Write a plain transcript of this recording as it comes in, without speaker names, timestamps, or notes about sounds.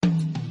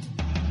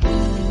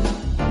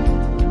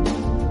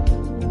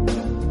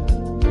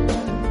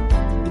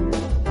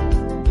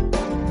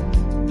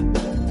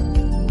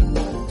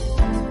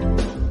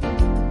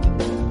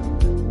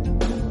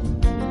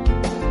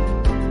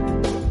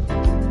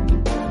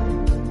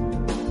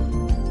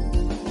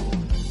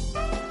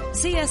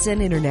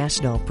CSN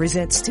International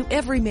presents To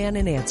Every Man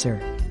an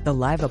Answer, the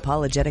live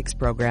apologetics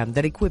program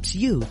that equips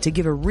you to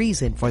give a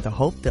reason for the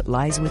hope that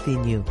lies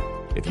within you.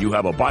 If you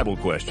have a Bible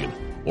question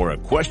or a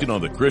question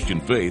on the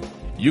Christian faith,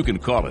 you can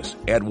call us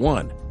at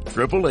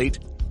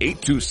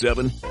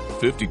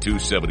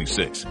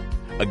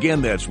 1-888-827-5276.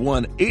 Again, that's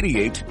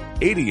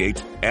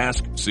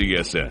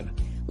 1-8888-ASK-CSN.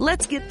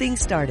 Let's get things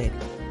started.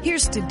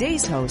 Here's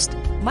today's host,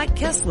 Mike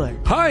Kessler.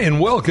 Hi,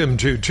 and welcome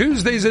to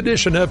Tuesday's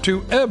edition of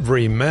To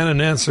Every Man an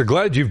Answer.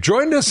 Glad you've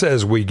joined us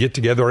as we get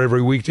together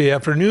every weekday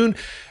afternoon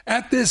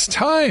at this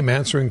time,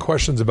 answering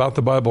questions about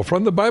the Bible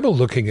from the Bible,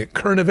 looking at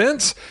current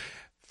events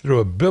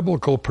through a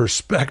biblical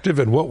perspective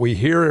and what we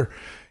hear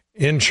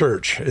in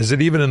church. Is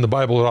it even in the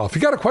Bible at all? If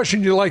you got a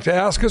question you'd like to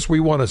ask us, we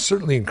want to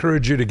certainly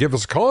encourage you to give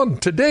us a call.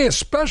 And today,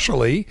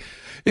 especially,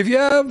 if you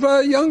have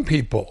young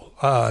people,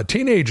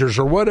 teenagers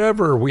or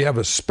whatever, we have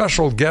a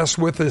special guest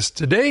with us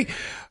today,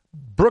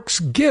 Brooks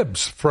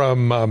Gibbs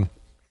from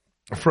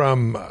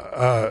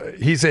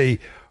he's a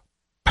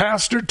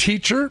pastor,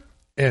 teacher,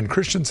 and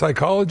Christian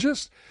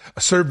psychologist,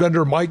 served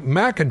under Mike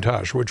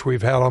McIntosh, which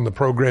we've had on the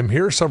program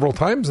here several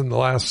times in the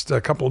last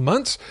couple of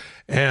months.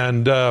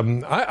 And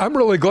I'm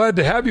really glad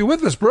to have you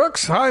with us,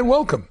 Brooks. Hi, and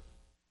welcome.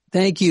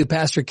 Thank you,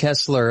 Pastor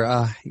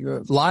Kessler.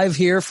 You're live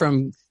here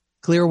from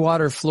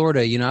Clearwater,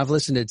 Florida. You know, I've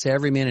listened to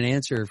Every Man an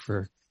Answer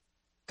for a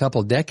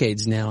couple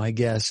decades now, I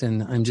guess,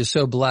 and I'm just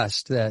so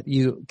blessed that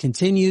you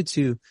continue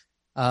to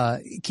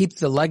keep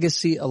the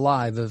legacy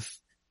alive of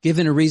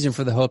giving a reason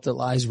for the hope that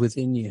lies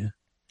within you.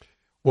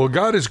 Well,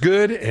 God is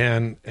good,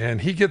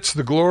 and He gets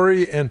the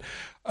glory. And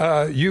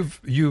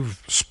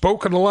you've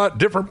spoken a lot,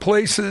 different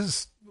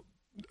places.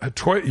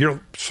 Your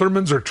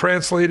sermons are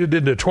translated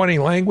into 20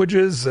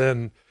 languages,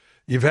 and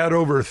you've had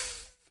over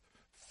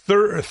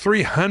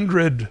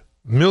 300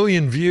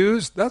 million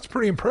views. That's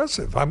pretty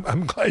impressive.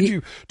 I'm glad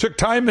you took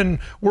time and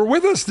were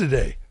with us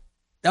today.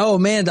 Oh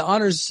man, the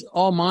honor's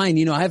all mine.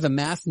 You know, I have a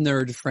math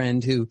nerd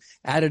friend who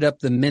added up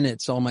the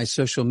minutes all my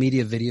social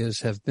media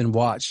videos have been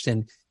watched,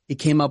 and he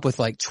came up with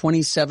like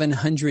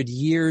 2,700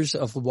 years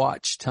of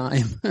watch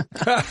time. And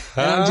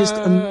I'm just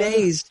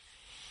amazed,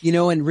 you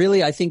know, and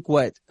really I think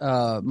what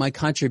my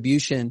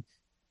contribution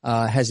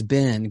has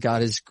been,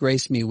 God has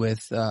graced me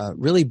with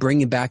really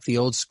bringing back the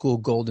old school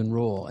golden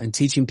rule and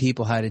teaching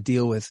people how to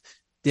deal with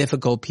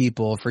difficult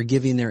people,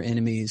 forgiving their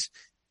enemies,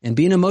 and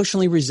being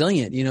emotionally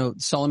resilient. You know,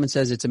 Solomon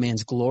says it's a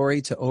man's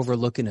glory to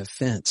overlook an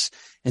offense.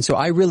 And so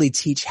I really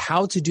teach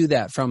how to do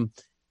that from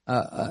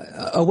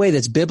a way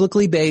that's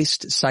biblically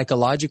based,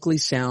 psychologically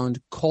sound,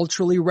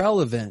 culturally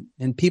relevant,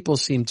 and people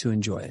seem to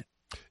enjoy it.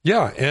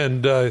 Yeah,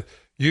 and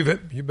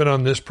you've been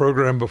on this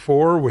program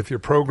before with your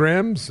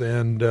programs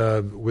and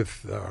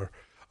with our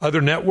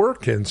other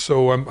network, and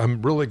so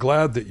I'm really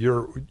glad that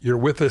you're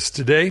with us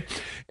today,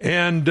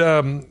 and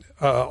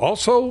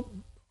also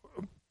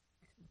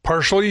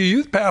partially a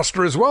youth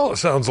pastor as well. It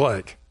sounds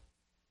like.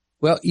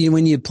 Well,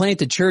 when you plant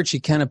the church,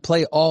 you kind of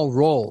play all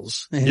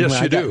roles. And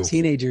yes, you do. I got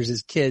teenagers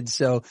as kids,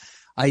 so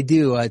I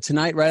do.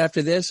 Tonight, right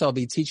after this, I'll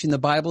be teaching the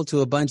Bible to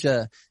a bunch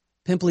of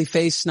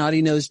pimply-faced,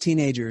 snotty-nosed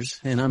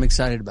teenagers, and I'm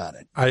excited about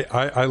it.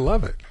 I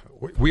love it.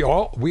 We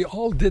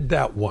all did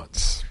that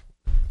once.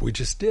 We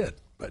just did.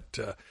 But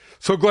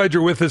so glad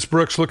you're with us,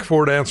 Brooks. Look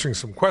forward to answering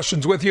some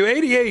questions with you.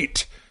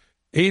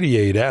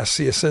 8888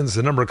 Ask CSN is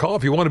the number to call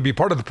if you want to be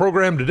part of the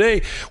program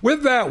today.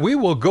 With that, we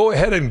will go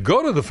ahead and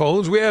go to the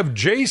phones. We have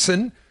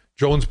Jason,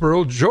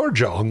 Jonesboro,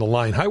 Georgia, on the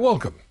line. Hi,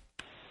 welcome.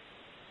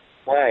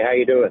 Hi, how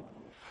you doing?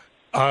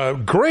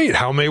 Great.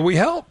 How may we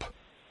help?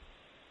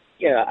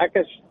 Yeah, I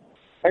guess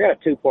I got a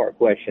two-part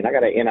question. I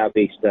got an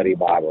NIV study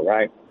Bible,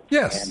 right?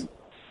 Yes. And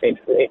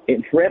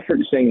it's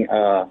referencing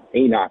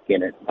Enoch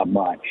in it a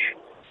bunch,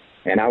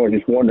 and I was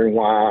just wondering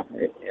why.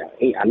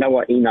 I know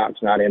what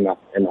Enoch's not in the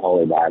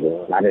Holy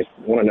Bible, and I just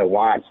want to know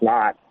why it's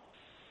not.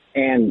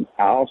 And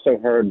I also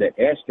heard that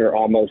Esther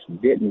almost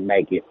didn't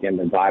make it in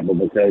the Bible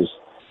because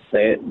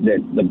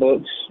the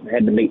books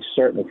had to meet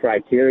certain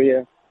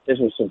criteria. This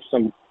was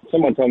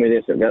someone told me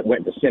this that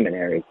went to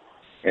seminary,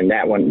 and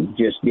that one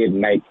just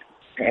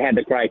had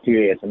the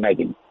criteria to make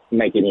it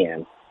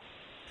in.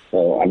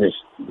 So I was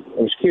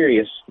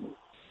curious.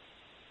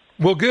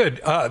 Well,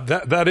 good.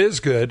 That is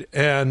good.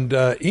 And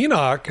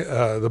Enoch,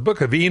 the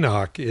book of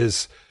Enoch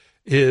is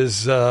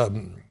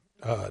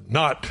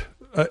not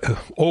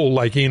old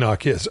like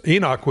Enoch is.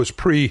 Enoch was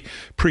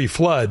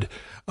pre-flood.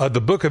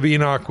 The book of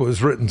Enoch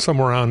was written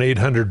somewhere around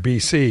 800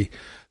 BC.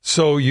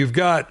 So you've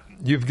got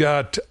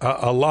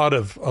a lot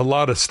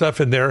of stuff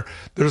in there.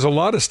 There's a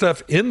lot of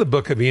stuff in the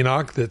book of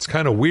Enoch that's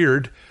kind of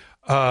weird.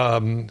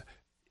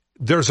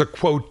 There's a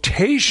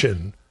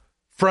quotation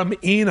from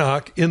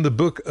Enoch in the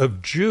book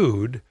of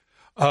Jude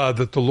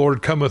that the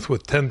Lord cometh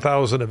with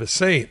 10,000 of his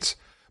saints.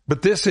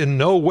 But this in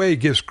no way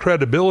gives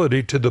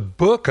credibility to the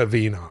book of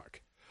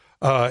Enoch.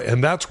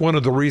 And that's one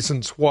of the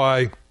reasons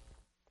why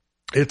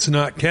it's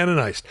not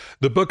canonized.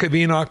 The book of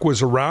Enoch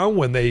was around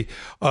when they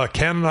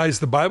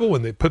canonized the Bible,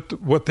 when they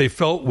put what they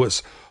felt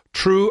was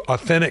true,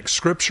 authentic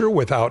scripture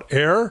without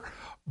error.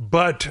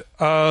 but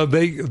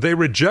they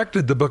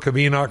rejected the book of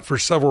Enoch for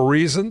several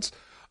reasons.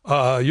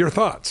 Your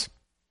thoughts?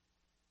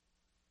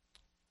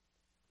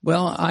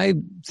 Well, I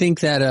think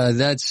that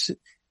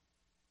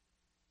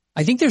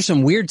I think there's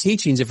some weird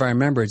teachings, if I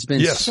remember. It's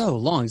been so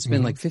long. It's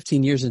been like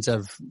 15 years since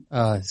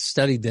I've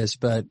studied this,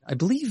 but I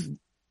believe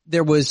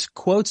there was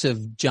quotes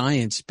of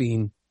giants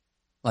being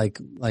like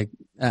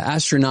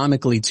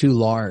astronomically too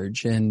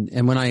large. And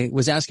when I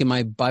was asking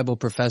my Bible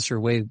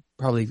professor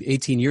probably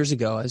 18 years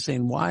ago, I was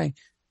saying, why,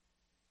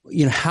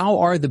 how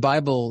are the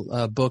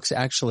Bible books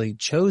actually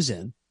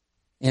chosen?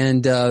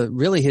 And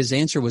really his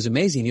answer was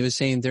amazing. He was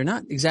saying they're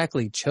not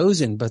exactly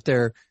chosen, but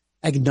they're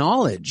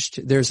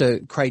acknowledged. There's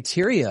a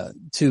criteria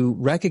to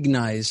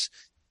recognize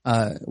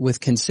with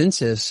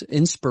consensus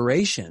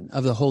inspiration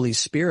of the Holy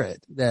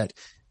Spirit that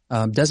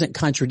doesn't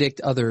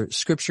contradict other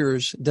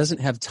scriptures,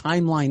 doesn't have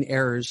timeline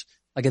errors.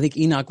 Like I think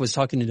Enoch was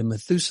talking to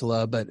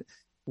Methuselah, but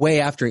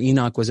way after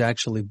Enoch was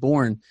actually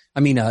born.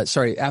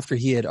 After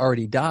he had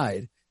already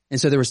died. And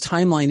so there was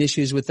timeline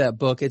issues with that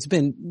book. It's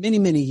been many,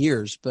 many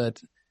years,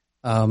 but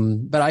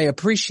I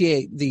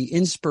appreciate the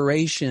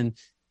inspiration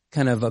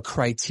kind of a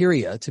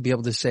criteria to be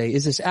able to say,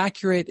 is this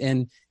accurate?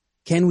 And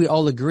can we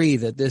all agree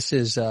that this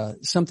is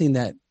something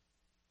that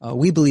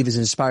we believe is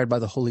inspired by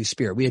the Holy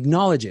Spirit? We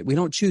acknowledge it. We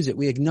don't choose it.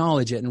 We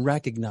acknowledge it and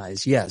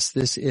recognize, yes,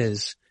 this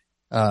is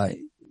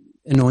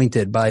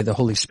anointed by the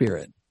Holy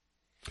Spirit.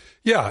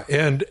 Yeah,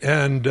 and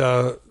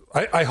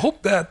I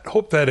hope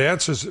that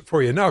answers it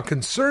for you. Now,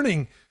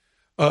 concerning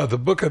the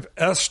book of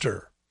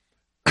Esther,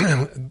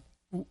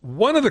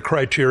 one of the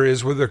criteria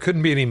is where there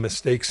couldn't be any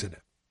mistakes in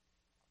it.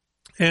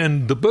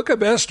 And the book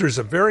of Esther is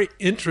a very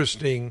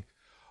interesting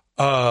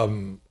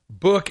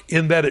book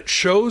in that it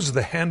shows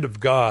the hand of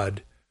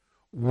God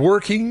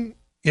working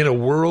in a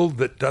world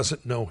that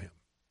doesn't know him,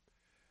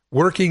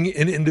 working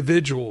in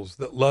individuals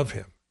that love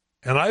him.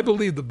 And I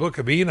believe the book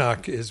of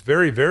Enoch is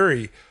very,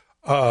 very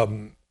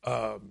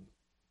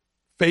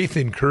faith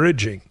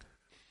encouraging.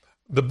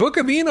 The book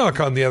of Enoch,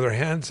 on the other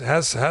hand,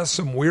 has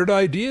some weird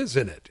ideas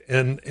in it,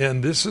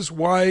 and this is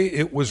why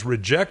it was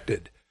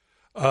rejected.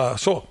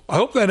 So I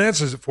hope that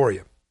answers it for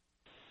you.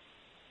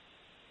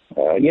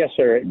 Yes,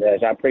 sir, it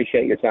does. I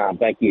appreciate your time.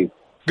 Thank you.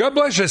 God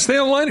bless you. Stay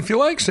online if you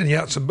like. Send you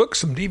out some books,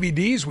 some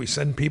DVDs. We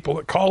send people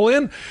that call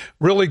in.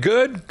 Really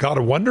good. God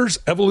of Wonders,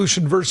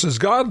 Evolution versus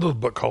God, a little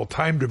book called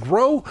Time to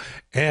Grow,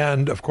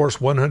 and, of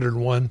course,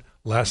 101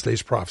 Last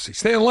Days Prophecy.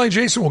 Stay online,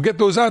 Jason. We'll get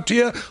those out to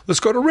you. Let's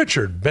go to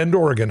Richard, Bend,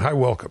 Oregon. Hi,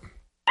 welcome.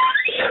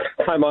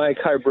 Hi, Mike.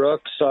 Hi,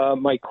 Brooks.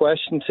 My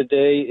question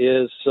today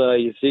is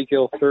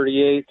Ezekiel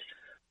 38,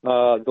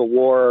 the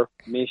war,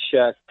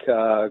 Meshach,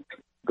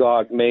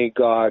 Gog,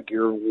 Magog.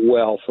 You're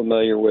well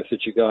familiar with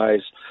it, you guys.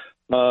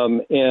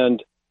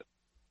 And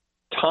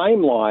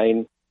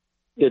timeline,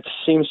 it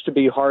seems to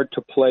be hard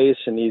to place,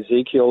 and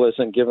Ezekiel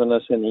isn't giving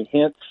us any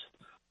hints,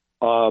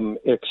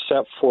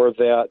 except for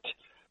that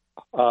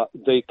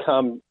they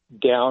come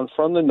down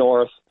from the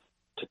north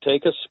to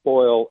take a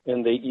spoil,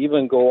 and they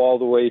even go all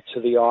the way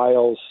to the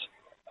Isles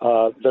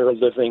that are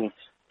living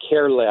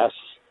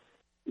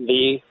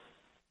carelessly.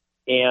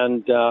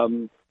 And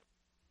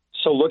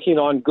so looking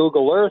on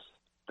Google Earth,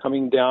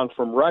 coming down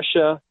from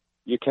Russia,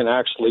 you can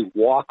actually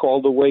walk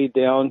all the way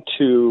down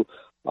to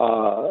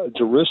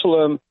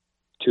Jerusalem,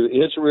 to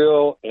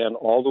Israel, and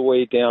all the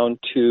way down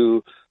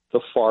to the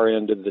far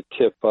end of the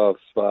tip of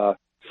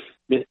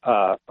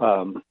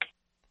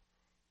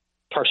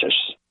Tarshish.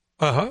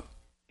 Uh-huh.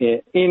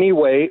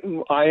 Anyway,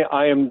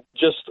 I am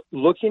just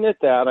looking at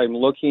that. I'm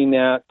looking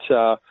at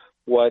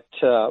what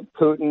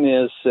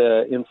Putin is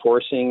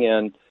enforcing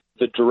and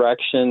the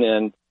direction,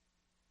 and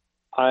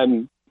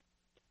I'm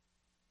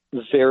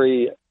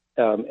very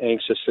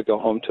anxious to go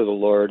home to the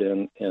Lord.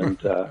 And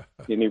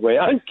anyway,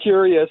 I'm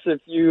curious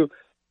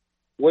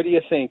what do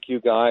you think, you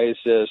guys,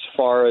 as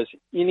far as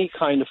any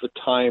kind of a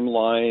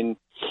timeline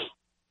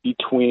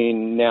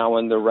between now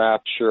and the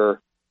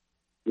rapture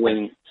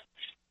when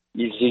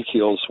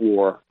Ezekiel's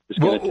war is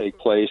going to take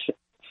place?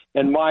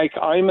 And Mike,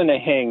 I'm going to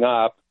hang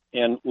up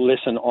and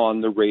listen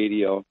on the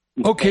radio.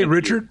 Okay,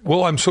 Richard.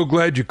 Well, I'm so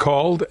glad you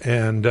called.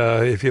 And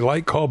if you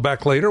like, call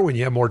back later when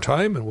you have more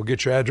time, and we'll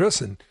get your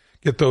address and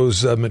get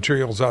those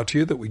materials out to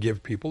you that we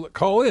give people that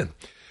call in.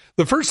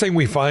 The first thing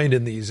we find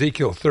in the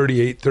Ezekiel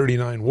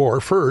 38-39 war,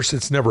 first,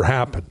 it's never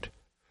happened.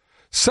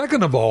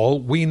 Second of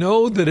all, we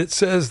know that it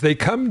says they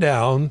come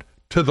down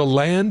to the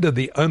land of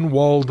the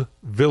unwalled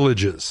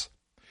villages.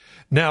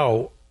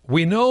 Now,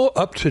 we know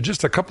up to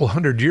just a couple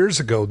hundred years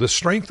ago, the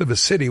strength of a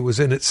city was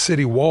in its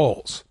city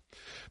walls.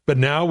 But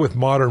now with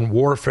modern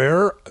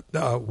warfare,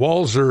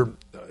 walls are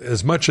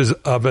as much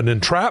of an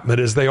entrapment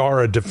as they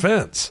are a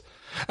defense.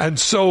 And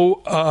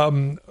so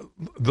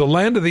the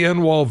land of the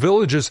unwalled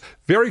villages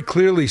very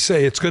clearly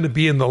say it's going to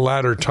be in the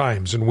latter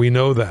times, and we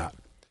know that.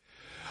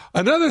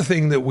 Another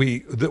thing that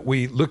we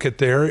look at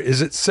there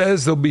is it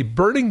says they'll be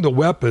burning the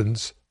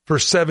weapons for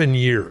 7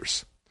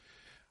 years.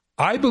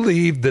 I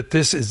believe that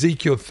this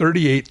Ezekiel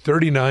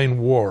 38-39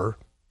 war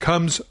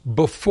comes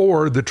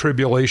before the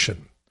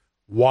tribulation.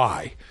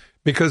 Why?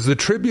 Because the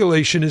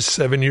tribulation is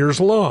 7 years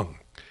long.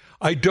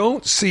 I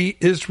don't see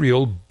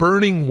Israel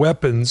burning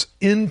weapons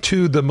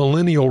into the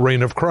millennial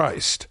reign of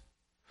Christ.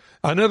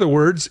 In other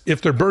words, if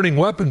they're burning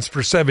weapons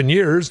for 7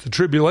 years, the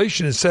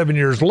tribulation is 7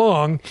 years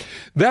long,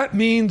 that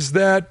means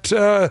that,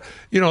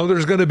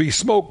 there's going to be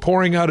smoke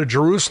pouring out of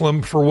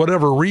Jerusalem for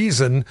whatever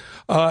reason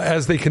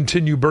as they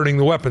continue burning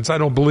the weapons. I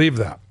don't believe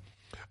that.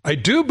 I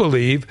do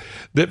believe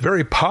that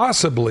very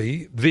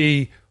possibly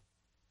the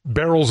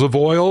barrels of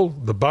oil,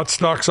 the butt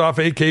stocks off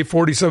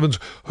AK-47s,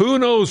 who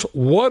knows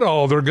what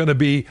all they're going to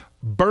be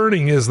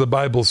burning, as the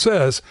Bible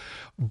says,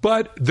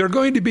 but they're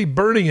going to be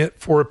burning it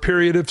for a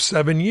period of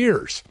 7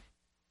 years.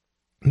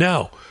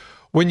 Now,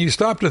 when you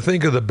stop to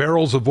think of the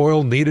barrels of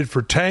oil needed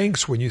for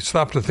tanks, when you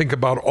stop to think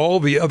about all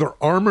the other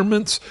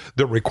armaments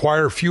that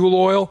require fuel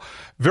oil,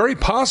 very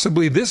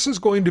possibly this is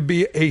going to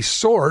be a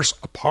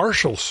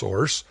partial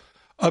source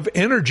of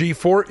energy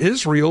for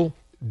Israel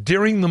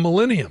during the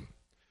millennium.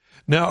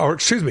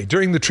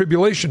 During the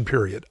tribulation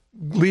period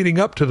leading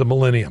up to the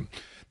millennium.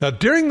 Now,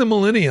 during the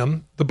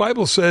millennium, the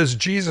Bible says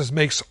Jesus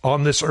makes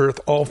on this earth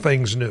all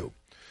things new.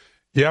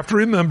 You have to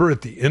remember,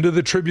 at the end of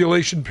the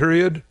tribulation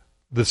period,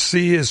 the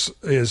sea is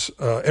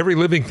every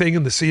living thing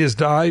in the sea has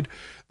died.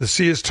 The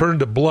sea has turned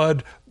to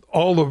blood.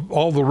 All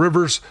the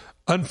rivers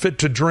unfit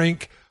to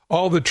drink.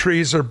 All the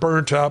trees are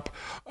burnt up.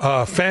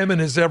 Famine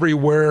is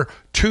everywhere.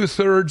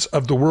 2/3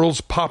 of the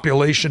world's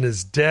population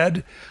is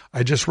dead.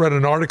 I just read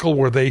an article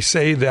where they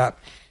say that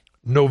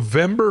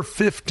November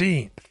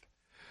 15th,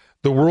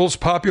 the world's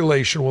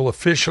population will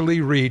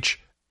officially reach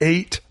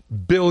 8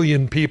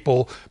 billion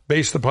people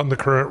based upon the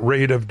current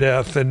rate of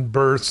death and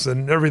births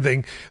and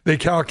everything. They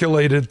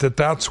calculated that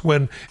that's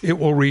when it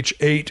will reach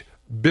 8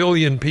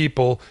 billion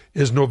people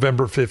is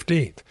November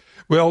 15th.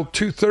 Well,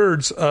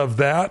 2/3 of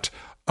that,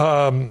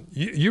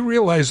 you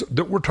realize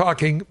that we're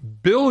talking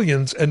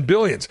billions and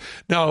billions.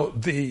 Now,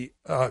 the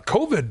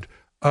COVID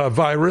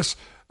virus,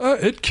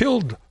 it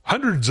killed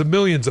hundreds of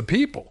millions of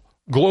people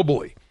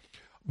globally.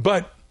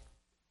 But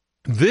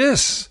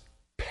this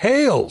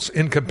pales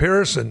in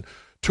comparison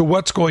to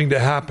what's going to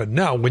happen.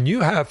 Now, when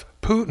you have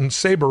Putin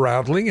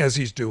saber-rattling, as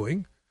he's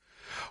doing,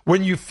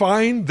 when you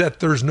find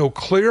that there's no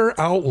clear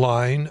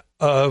outline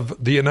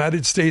of the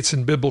United States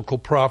in biblical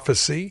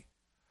prophecy,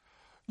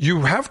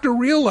 you have to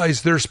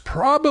realize there's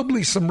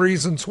probably some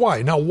reasons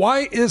why. Now,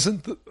 why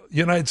isn't the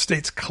United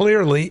States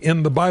clearly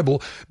in the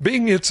Bible,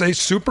 being it's a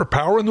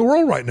superpower in the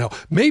world right now?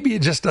 Maybe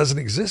it just doesn't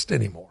exist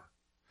anymore.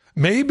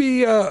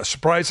 Maybe a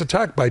surprise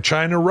attack by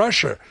China,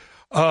 Russia.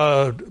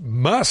 Elon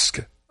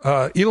Musk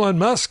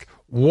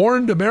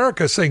warned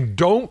America, saying,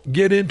 don't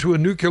get into a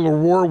nuclear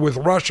war with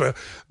Russia.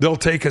 They'll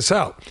take us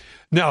out.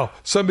 Now,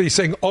 somebody's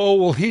saying, oh,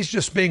 well, he's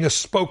just being a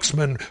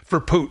spokesman for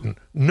Putin.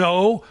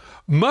 No,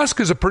 Musk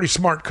is a pretty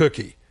smart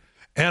cookie.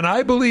 And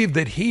I believe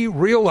that he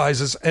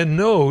realizes and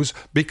knows,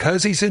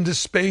 because he's into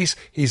space,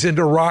 he's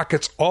into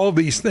rockets, all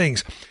these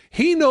things.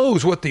 He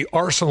knows what the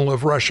arsenal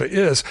of Russia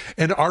is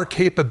and our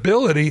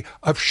capability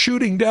of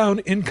shooting down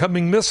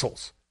incoming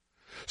missiles.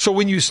 So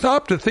when you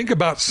stop to think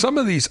about some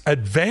of these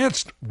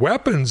advanced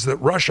weapons that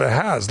Russia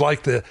has,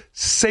 like the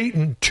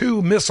Satan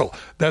II missile,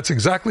 that's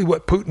exactly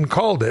what Putin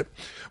called it,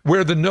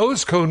 where the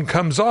nose cone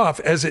comes off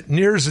as it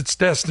nears its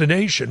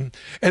destination,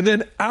 and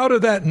then out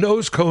of that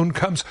nose cone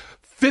comes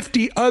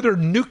 50 other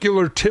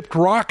nuclear-tipped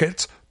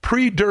rockets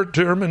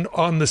predetermined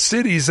on the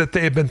cities that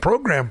they have been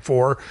programmed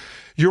for.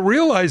 You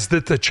realize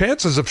that the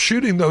chances of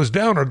shooting those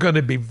down are going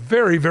to be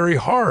very, very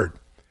hard.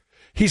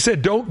 He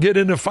said, don't get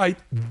in a fight.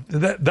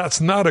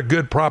 That's not a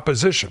good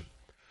proposition.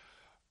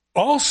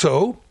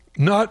 Also,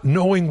 not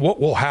knowing what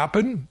will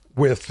happen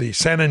with the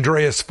San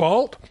Andreas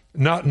Fault,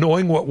 not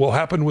knowing what will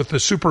happen with the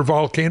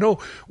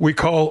supervolcano we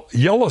call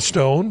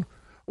Yellowstone.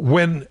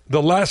 When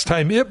the last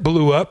time it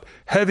blew up,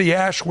 heavy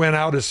ash went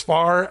out as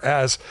far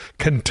as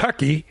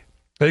Kentucky.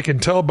 They can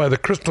tell by the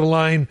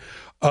crystalline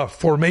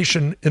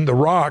formation in the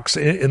rocks,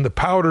 in the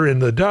powder, in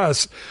the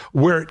dust,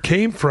 where it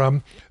came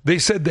from. They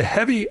said the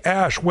heavy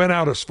ash went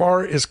out as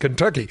far as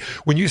Kentucky.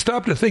 When you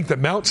stop to think that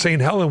Mount St.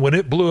 Helens, when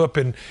it blew up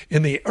in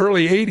the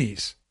early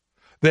 80s,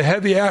 the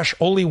heavy ash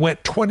only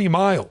went 20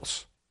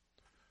 miles.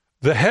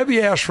 The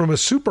heavy ash from a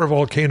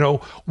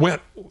supervolcano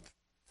went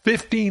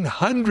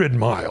 1,500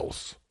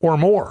 miles or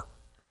more.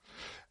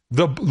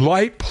 The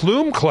light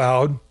plume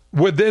cloud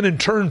would then in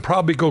turn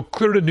probably go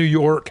clear to New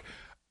York,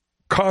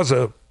 cause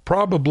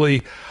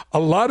probably a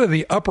lot of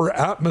the upper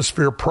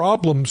atmosphere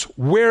problems,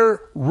 where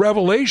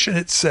Revelation,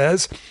 it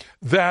says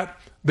that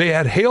they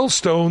had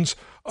hailstones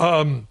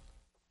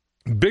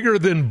bigger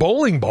than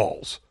bowling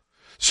balls.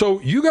 So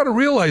you got to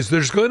realize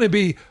there's going to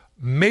be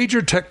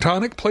major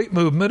tectonic plate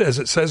movement, as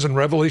it says in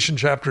Revelation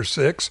chapter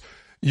 6.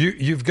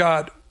 You've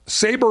got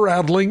saber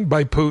rattling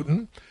by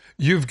Putin.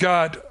 You've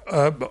got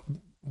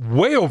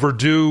way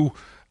overdue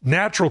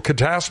natural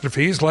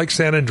catastrophes like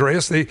San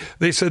Andreas.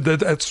 They said that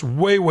that's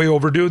way, way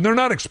overdue. And they're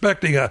not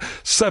expecting a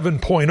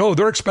 7.0.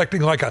 They're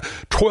expecting like a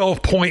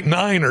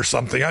 12.9 or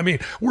something. I mean,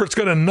 where it's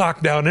going to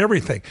knock down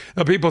everything.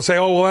 Now people say,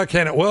 oh, well, that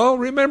can't. Well,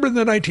 remember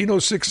the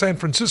 1906 San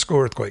Francisco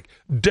earthquake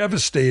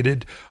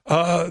devastated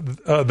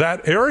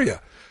that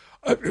area.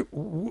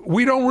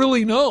 We don't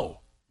really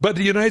know, but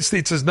the United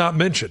States is not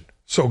mentioned.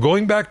 So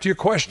going back to your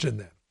question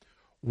then,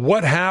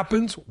 what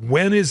happens?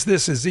 When is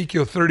this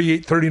Ezekiel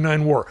 38,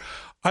 39 war?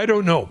 I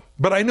don't know,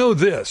 but I know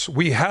this.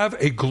 We have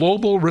a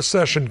global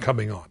recession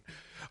coming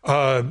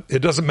on. It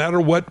doesn't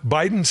matter what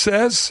Biden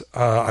says.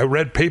 I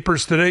read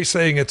papers today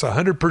saying it's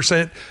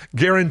 100%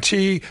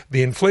 guarantee.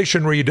 The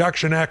Inflation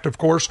Reduction Act, of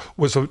course,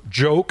 was a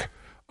joke.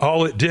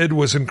 All it did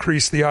was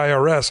increase the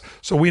IRS.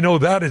 So we know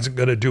that isn't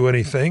going to do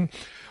anything.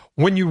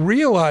 When you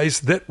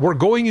realize that we're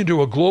going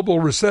into a global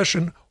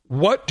recession,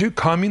 what do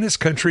communist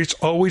countries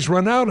always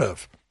run out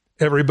of?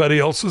 Everybody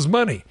else's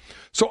money.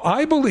 So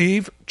I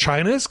believe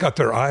China's got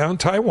their eye on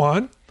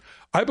Taiwan.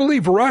 I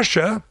believe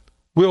Russia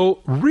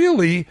will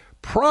really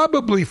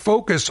probably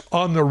focus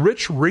on the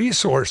rich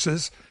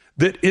resources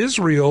that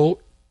Israel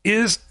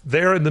is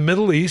there in the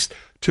Middle East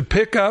to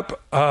pick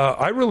up,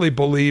 I really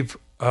believe,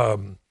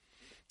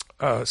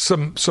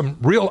 some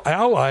real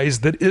allies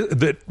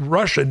that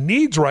Russia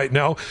needs right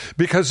now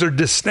because they're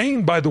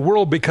disdained by the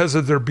world because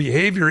of their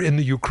behavior in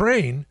the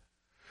Ukraine.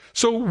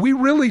 So we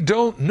really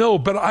don't know,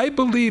 but I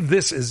believe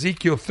this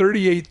Ezekiel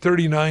 38,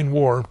 39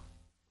 war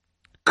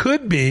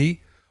could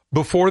be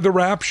before the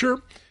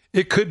rapture.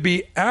 It could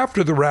be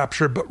after the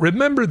rapture, but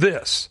remember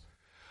this.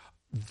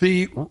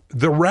 The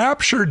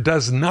rapture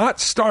does not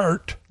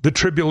start the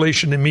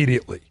tribulation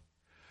immediately.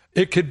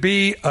 It could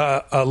be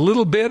a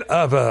little bit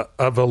of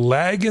a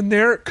lag in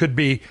there. It could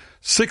be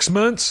 6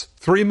 months,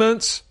 3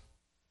 months,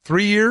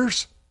 3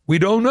 years. We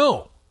don't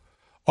know.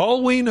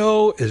 All we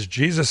know is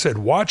Jesus said,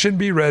 watch and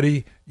be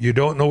ready. You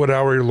don't know what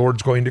hour your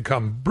Lord's going to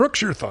come.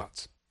 Brooks, your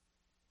thoughts?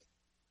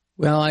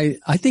 Well,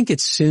 I think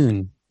it's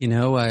soon. You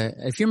know,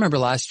 if you remember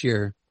last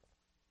year,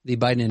 the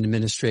Biden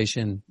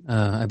administration,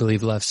 I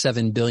believe, left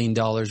 $7 billion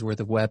worth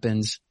of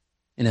weapons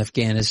in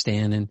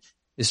Afghanistan, and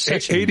it's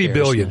such an 80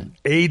 billion.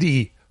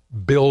 80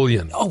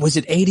 billion. Oh, was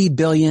it 80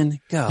 billion?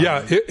 God.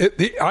 Yeah,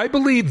 I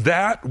believe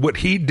that what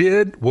he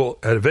did will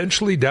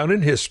eventually, down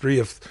in history,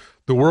 if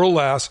the world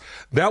lasts,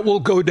 that will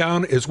go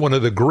down as one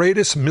of the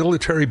greatest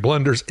military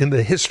blunders in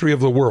the history of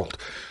the world,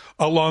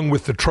 along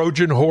with the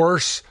Trojan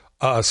horse,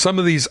 some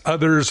of these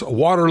others,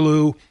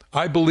 Waterloo.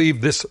 I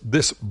believe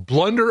this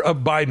blunder of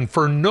Biden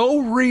for no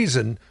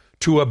reason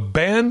to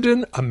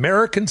abandon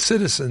American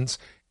citizens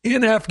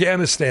in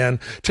Afghanistan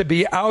to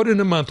be out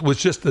in a month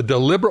was just the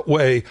deliberate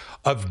way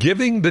of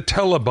giving the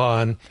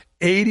Taliban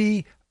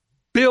 $80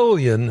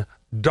 billion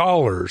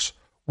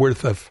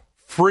worth of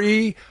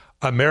free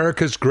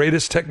America's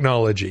greatest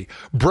technology.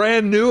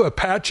 Brand new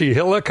Apache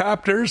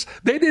helicopters.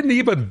 They didn't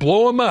even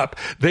blow them up.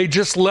 They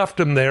just left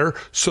them there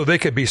so they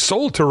could be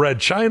sold to Red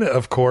China,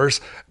 of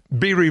course,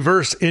 be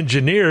reverse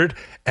engineered.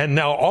 And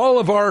now all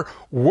of our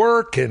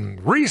work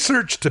and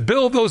research to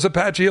build those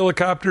Apache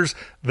helicopters,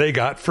 they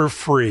got for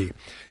free.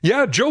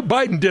 Yeah, Joe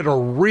Biden did a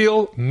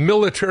real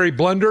military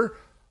blunder,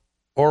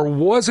 or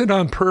was it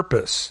on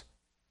purpose?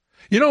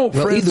 You know,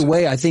 well, friends, either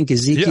way, I think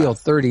Ezekiel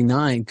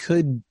 39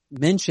 could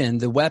mention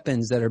the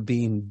weapons that are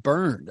being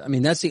burned. I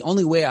mean, that's the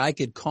only way I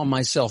could calm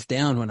myself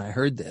down when I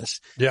heard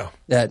this. Yeah.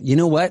 That, you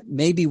know what?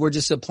 Maybe we're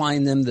just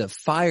applying them the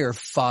fire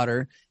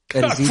fodder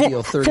that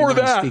Ezekiel 39 for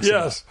that, speaks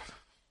yes. about.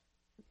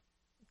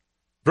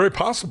 Very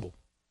possible.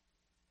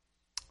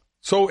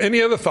 So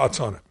any other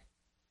thoughts on it?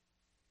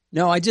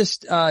 No, I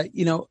just,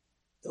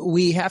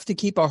 we have to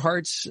keep our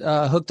hearts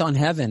hooked on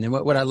heaven. And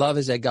what I love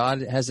is that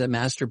God has a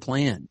master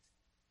plan.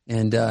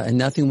 And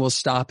nothing will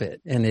stop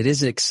it. And it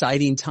is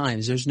exciting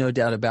times. There's no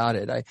doubt about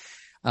it.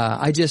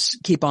 I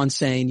just keep on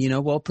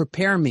saying, well,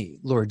 prepare me,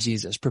 Lord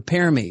Jesus,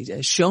 prepare me.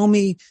 Show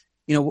me,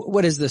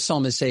 what does the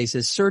psalmist say? He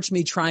says, search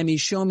me, try me,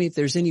 show me if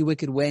there's any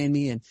wicked way in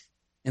me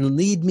and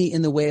lead me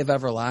in the way of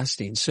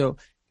everlasting. So,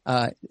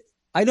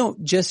 I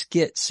don't just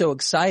get so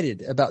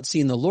excited about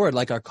seeing the Lord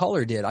like our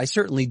caller did. I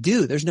certainly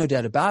do. There's no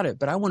doubt about it,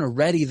 but I want to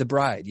ready the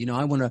bride.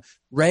 I want to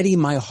ready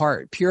my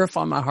heart,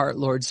 purify my heart,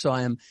 Lord. So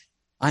I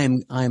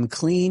am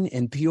clean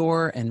and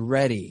pure and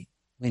ready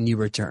when you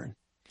return.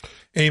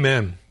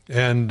 Amen.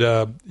 And,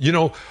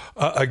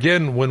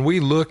 again, when we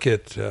look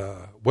at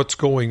what's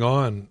going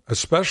on,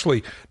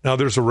 especially now,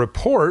 there's a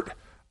report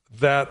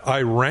that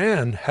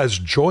Iran has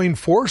joined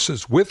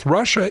forces with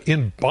Russia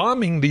in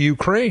bombing the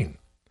Ukraine.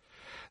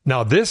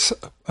 Now, this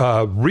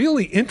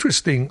really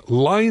interesting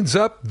lines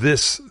up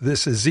this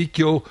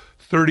Ezekiel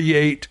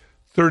 38,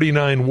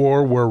 39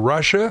 war where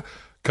Russia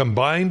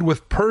combined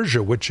with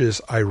Persia, which is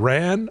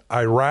Iran,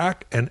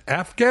 Iraq, and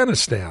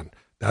Afghanistan.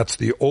 That's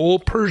the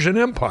old Persian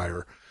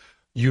Empire.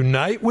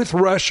 Unite with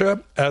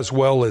Russia as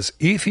well as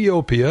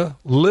Ethiopia,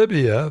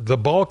 Libya, the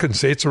Balkan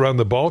states around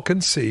the Balkan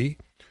Sea,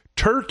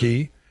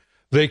 Turkey.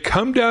 They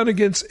come down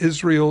against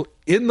Israel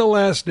in the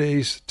last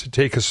days to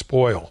take a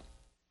spoil.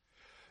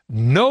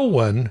 No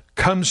one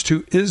comes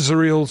to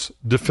Israel's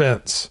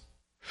defense.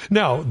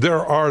 Now,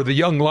 there are the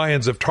young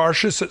lions of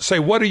Tarshish that say,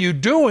 what are you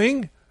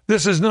doing?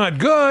 This is not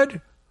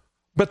good.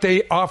 But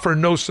they offer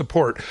no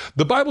support.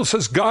 The Bible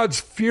says God's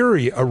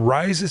fury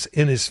arises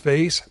in his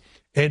face,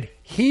 and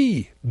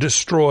he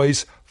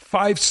destroys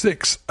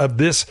 5/6 of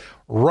this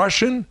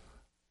Russian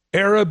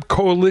Arab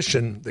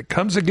coalition that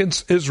comes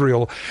against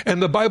Israel,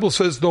 and the Bible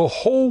says the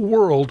whole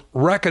world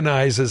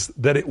recognizes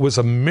that it was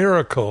a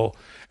miracle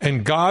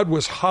and God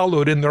was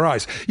hallowed in their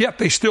eyes. Yet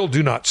they still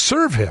do not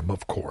serve him,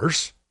 of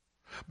course,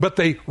 but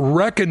they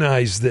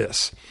recognize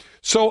this.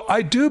 So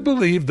I do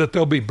believe that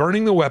they'll be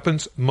burning the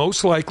weapons,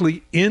 most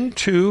likely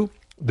into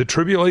the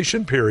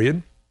tribulation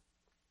period.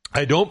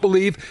 I don't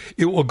believe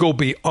it will go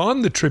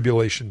beyond the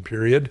tribulation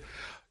period.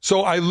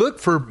 So I look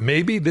for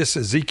maybe this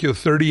Ezekiel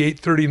 38,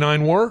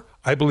 39 war.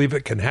 I believe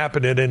it can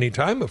happen at any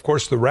time. Of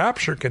course, the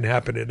rapture can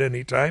happen at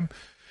any time.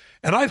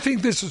 And I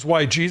think this is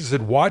why Jesus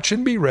said, watch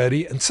and be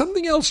ready. And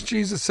something else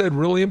Jesus said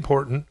really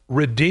important,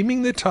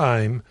 redeeming the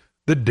time,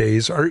 the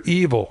days are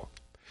evil.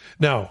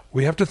 Now,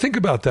 we have to think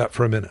about that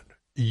for a minute.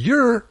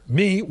 You're,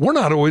 me, we're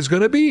not always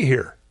going to be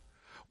here.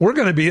 We're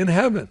going to be in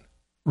heaven.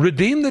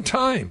 Redeem the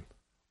time.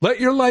 Let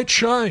your light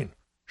shine.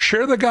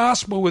 Share the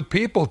gospel with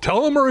people.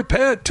 Tell them to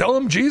repent. Tell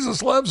them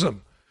Jesus loves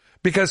them.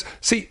 Because,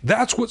 see,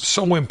 that's what's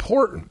so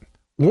important.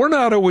 We're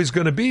not always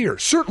going to be here.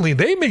 Certainly,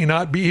 they may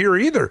not be here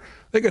either.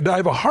 They could die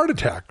of a heart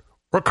attack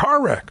or a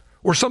car wreck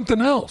or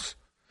something else.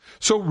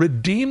 So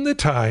redeem the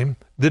time.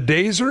 The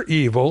days are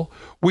evil.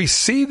 We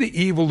see the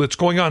evil that's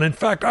going on. In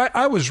fact,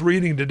 I was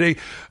reading today,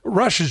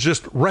 Russia's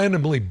just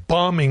randomly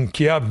bombing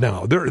Kiev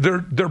now.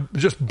 They're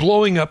just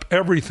blowing up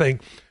everything.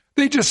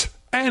 They just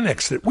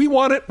annexed it. We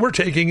want it. We're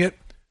taking it.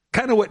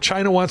 Kind of what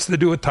China wants to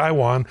do with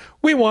Taiwan.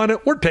 We want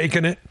it. We're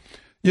taking it.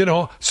 You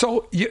know,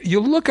 so you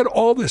look at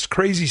all this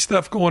crazy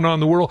stuff going on in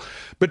the world.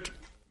 But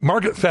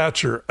Margaret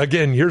Thatcher,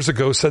 again, years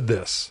ago said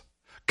this: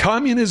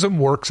 communism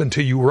works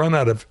until you run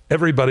out of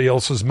everybody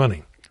else's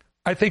money.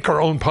 I think our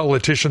own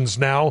politicians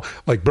now,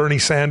 like Bernie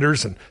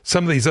Sanders and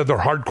some of these other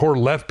hardcore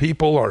left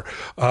people are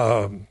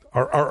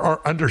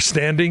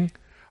understanding.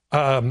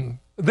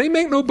 They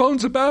make no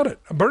bones about it.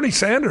 Bernie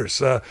Sanders,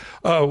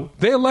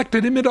 they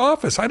elected him into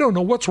office. I don't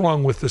know what's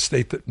wrong with the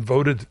state that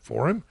voted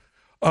for him.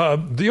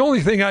 The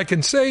only thing I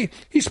can say,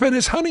 he spent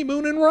his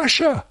honeymoon in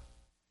Russia.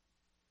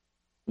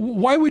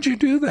 Why would you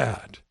do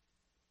that?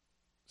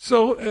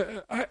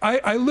 So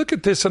I look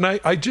at this and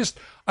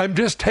I'm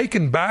just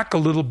taken back a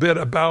little bit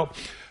about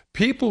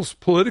people's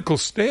political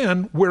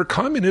stand where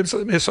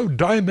communism is so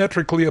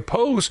diametrically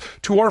opposed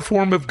to our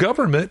form of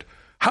government.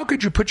 How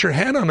could you put your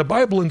hand on the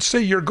Bible and say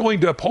you're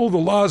going to uphold the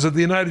laws of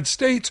the United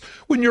States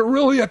when you're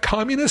really a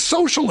communist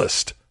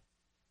socialist?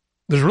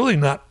 There's really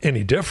not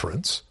any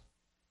difference.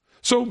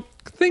 So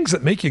things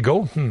that make you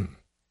go,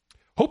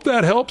 Hope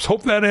that helps.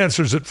 Hope that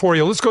answers it for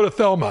you. Let's go to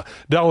Thelma,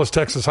 Dallas,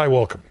 Texas. Hi,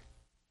 welcome.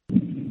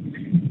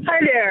 Hi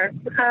there.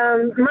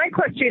 My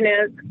question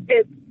is,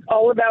 it's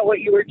all about what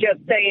you were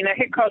just saying. I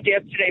had called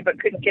yesterday but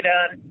couldn't get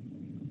on.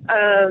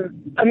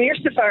 Amir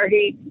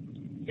Safarhi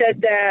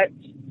said that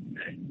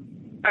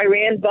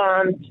Iran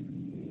bombed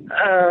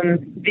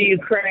the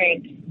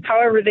Ukraine.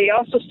 However, they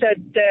also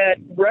said that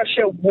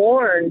Russia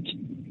warned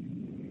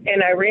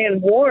and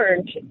Iran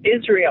warned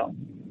Israel.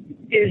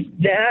 Is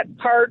that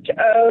part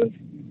of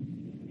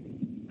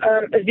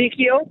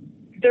Ezekiel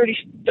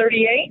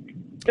 38,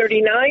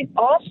 39?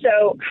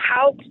 Also,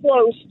 how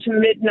close to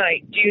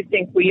midnight do you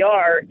think we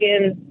are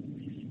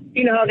in,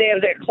 you know how they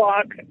have that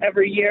clock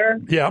every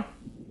year? Yeah.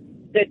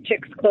 That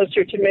ticks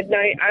closer to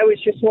midnight. I was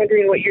just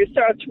wondering what your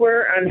thoughts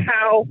were on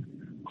how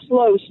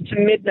close to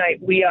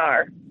midnight we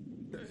are.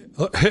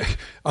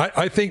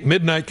 I think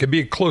midnight could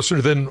be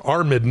closer than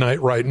our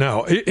midnight right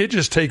now. It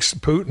just takes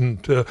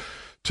Putin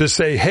to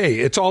say, hey,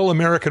 it's all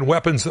American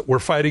weapons that we're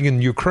fighting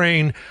in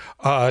Ukraine.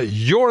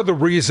 You're the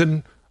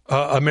reason,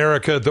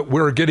 America, that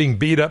we're getting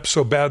beat up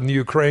so bad in the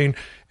Ukraine.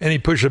 And he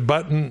pushed a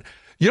button.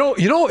 You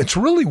know, it's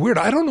really weird.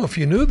 I don't know if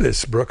you knew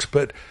this, Brooks,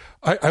 but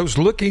I was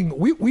looking.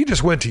 We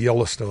just went to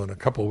Yellowstone a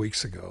couple of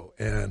weeks ago,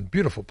 and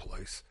beautiful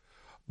place.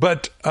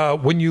 But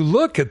when you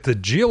look at the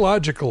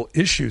geological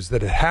issues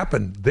that had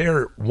happened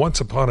there once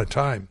upon a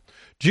time,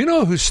 do you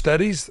know who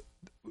studies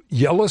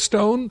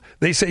Yellowstone?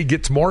 They say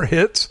gets more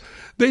hits.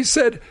 They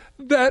said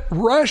that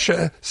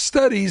Russia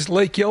studies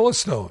Lake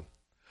Yellowstone.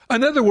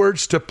 In other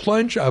words, to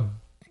plunge a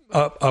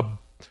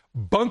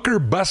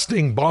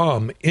bunker-busting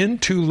bomb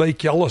into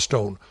Lake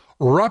Yellowstone,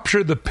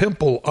 rupture the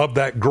pimple of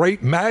that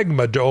great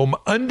magma dome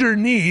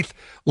underneath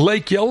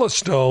Lake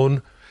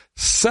Yellowstone,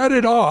 set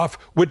it off,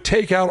 would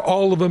take out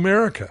all of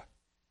America.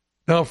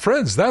 Now,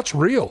 friends, that's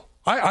real.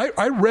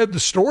 I read the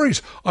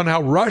stories on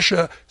how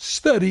Russia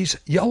studies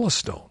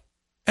Yellowstone.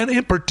 And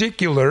in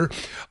particular,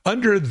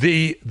 under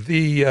the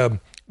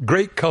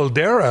great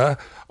caldera,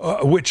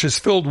 which is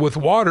filled with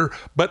water,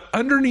 but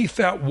underneath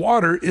that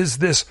water is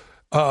this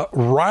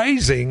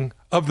rising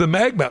of the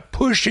magma,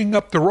 pushing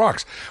up the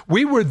rocks.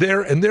 We were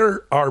there, and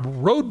there are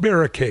road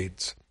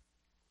barricades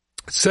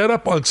set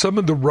up on some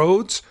of the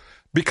roads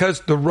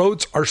because the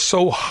roads are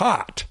so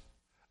hot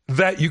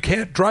that you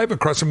can't drive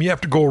across them. You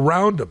have to go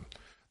around them.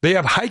 They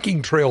have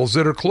hiking trails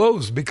that are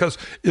closed because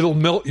it'll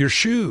melt your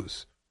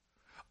shoes.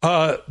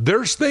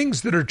 there's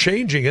things that are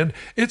changing, and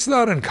it's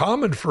not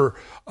uncommon for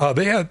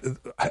they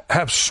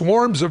have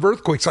swarms of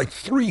earthquakes, like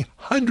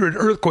 300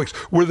 earthquakes,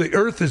 where the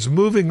earth is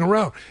moving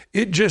around.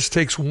 It just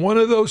takes one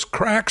of those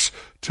cracks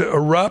to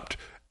erupt.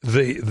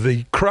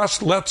 The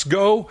crust lets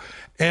go,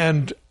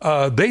 and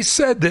they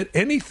said that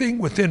anything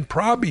within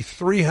probably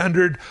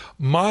 300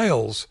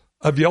 miles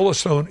of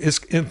Yellowstone is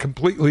in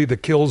completely the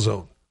kill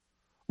zone,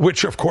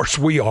 which of course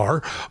we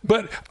are.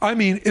 But I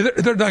mean,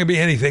 there's not going to be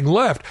anything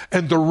left.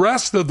 And the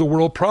rest of the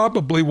world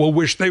probably will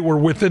wish they were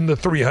within the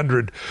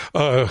 300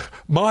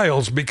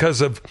 miles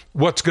because of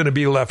what's going to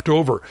be left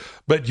over.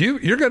 But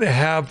you're going to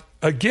have,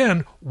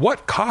 again,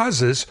 what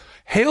causes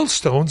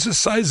hailstones the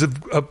size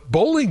of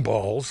bowling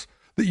balls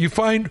that you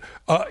find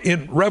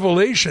in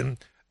Revelation.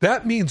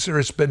 That means there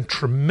has been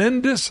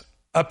tremendous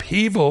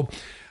upheaval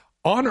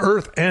on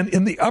earth and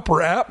in the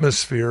upper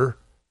atmosphere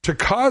to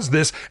cause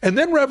this. And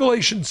then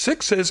Revelation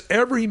 6 says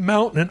every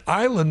mountain and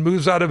island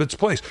moves out of its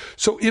place.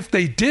 So if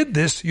they did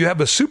this, you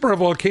have a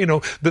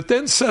supervolcano that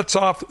then sets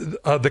off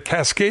the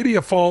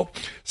Cascadia Fault,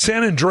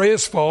 San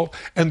Andreas Fault,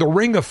 and the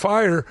Ring of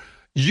Fire.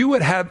 You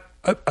would have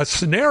a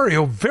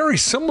scenario very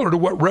similar to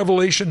what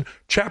Revelation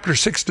chapter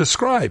 6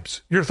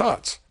 describes. Your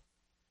thoughts?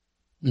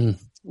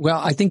 Well,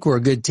 I think we're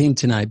a good team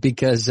tonight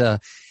because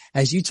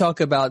as you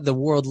talk about the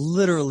world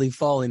literally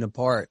falling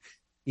apart,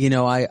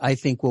 I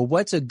think, well,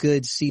 what's a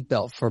good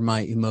seatbelt for my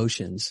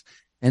emotions?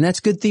 And that's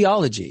good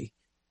theology.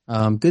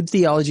 Good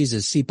theology is a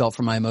seatbelt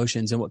for my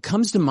emotions. And what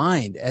comes to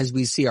mind as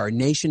we see our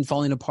nation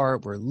falling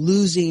apart, we're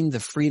losing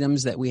the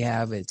freedoms that we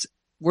have.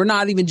 We're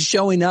not even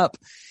showing up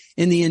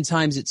in the end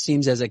times, it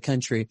seems, as a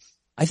country.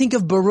 I think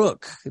of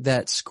Baruch,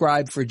 that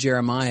scribe for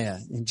Jeremiah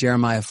in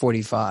Jeremiah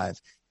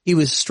 45. He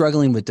was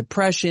struggling with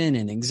depression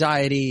and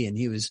anxiety, and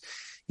he was,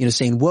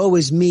 saying, woe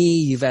is me,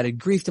 you've added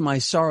grief to my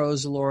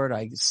sorrows, Lord.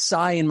 I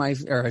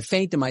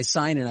faint in my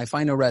sighing and I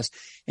find no rest.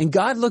 And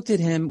God looked at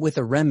him with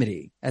a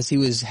remedy as he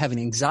was having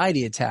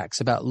anxiety attacks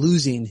about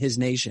losing his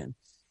nation.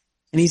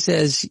 And he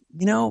says,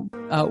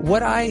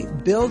 what I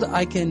build,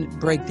 I can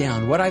break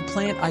down. What I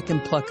plant, I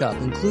can pluck up,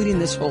 including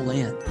this whole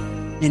land.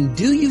 And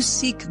do you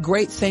seek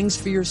great things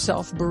for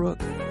yourself, Baruch?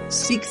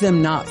 Seek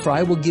them not, for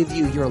I will give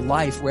you your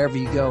life wherever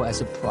you go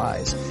as a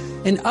prize.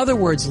 In other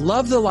words,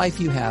 love the life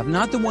you have,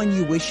 not the one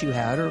you wish you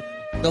had or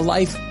the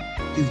life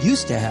you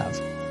used to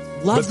have.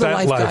 Love the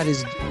life God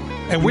is.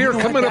 And we are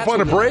coming up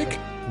on a break.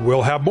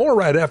 We'll have more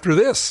right after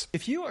this.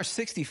 If you are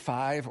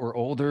 65 or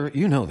older,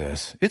 you know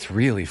this. It's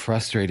really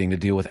frustrating to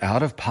deal with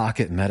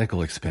out-of-pocket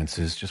medical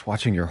expenses, just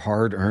watching your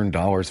hard-earned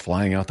dollars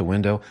flying out the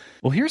window.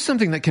 Well, here's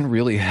something that can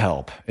really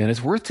help, and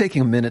it's worth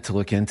taking a minute to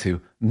look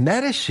into.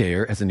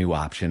 Medi-Share has a new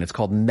option. It's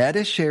called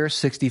Medi-Share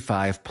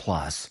 65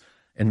 Plus.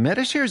 And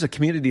Medi-Share is a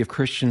community of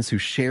Christians who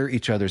share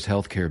each other's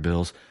healthcare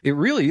bills. It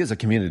really is a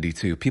community,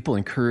 too. People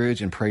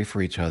encourage and pray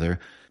for each other.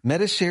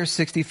 Medi-Share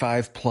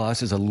 65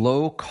 Plus is a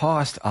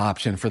low-cost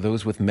option for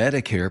those with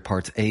Medicare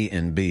Parts A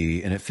and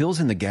B, and it fills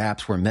in the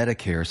gaps where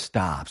Medicare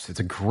stops. It's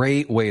a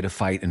great way to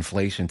fight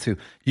inflation, too.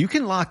 You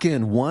can lock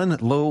in one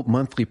low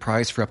monthly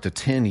price for up to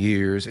 10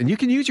 years, and you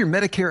can use your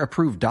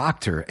Medicare-approved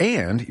doctor,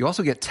 and you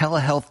also get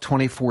telehealth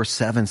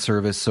 24/7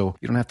 service, so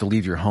you don't have to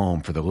leave your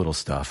home for the little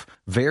stuff.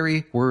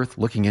 Very worth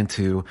looking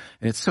into,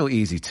 and it's so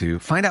easy to.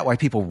 Find out why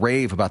people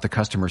rave about the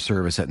customer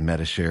service at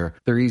Medi-Share.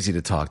 They're easy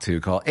to talk to.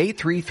 Call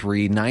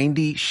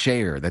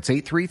 833-90-SHARE. That's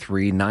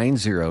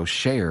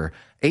 833-90-SHARE.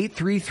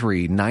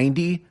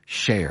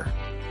 833-90-SHARE.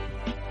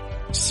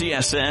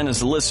 CSN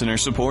is listener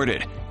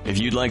supported. If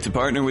you'd like to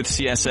partner with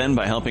CSN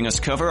by helping us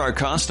cover our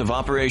cost of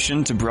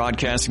operation to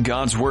broadcast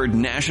God's Word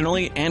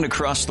nationally and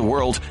across the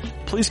world,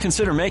 please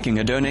consider making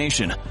a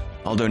donation.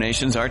 All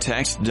donations are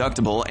tax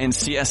deductible, and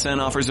CSN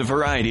offers a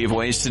variety of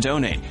ways to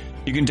donate.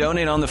 You can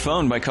donate on the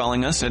phone by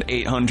calling us at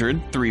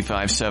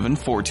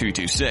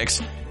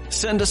 800-357-4226.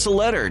 Send us a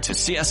letter to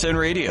CSN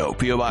Radio,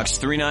 P.O. Box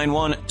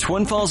 391,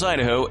 Twin Falls,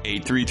 Idaho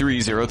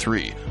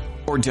 83303.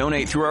 Or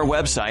donate through our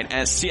website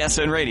at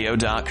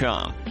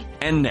csnradio.com.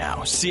 And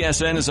now,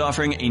 CSN is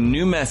offering a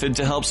new method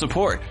to help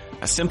support,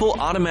 a simple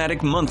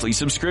automatic monthly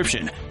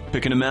subscription.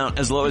 Pick an amount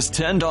as low as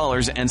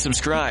 $10 and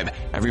subscribe.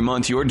 Every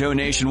month your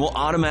donation will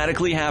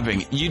automatically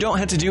happen. You don't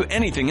have to do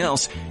anything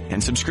else,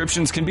 and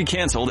subscriptions can be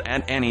canceled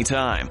at any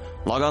time.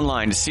 Log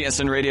online to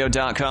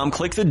csnradio.com,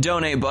 click the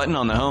donate button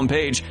on the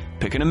homepage,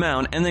 pick an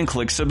amount, and then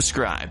click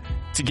subscribe.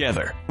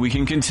 Together, we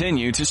can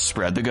continue to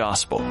spread the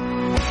gospel.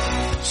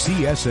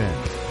 CSN,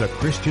 the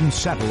Christian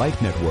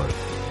Satellite Network.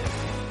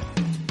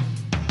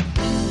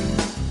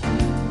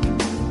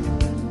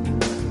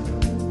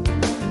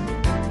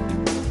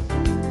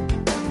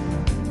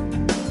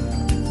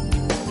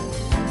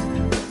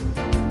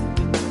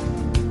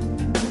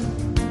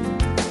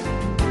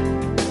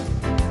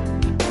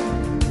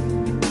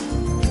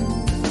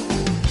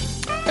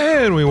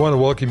 And we want to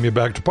welcome you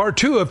back to part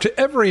 2 of To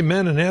Every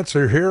Man an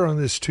Answer here on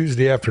this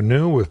Tuesday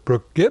afternoon with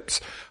Brooke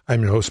Gibbs.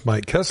 I'm your host,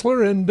 Mike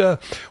Kessler. And when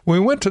we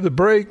went to the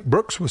break,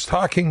 Brooks was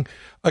talking,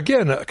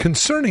 again,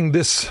 concerning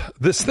this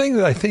thing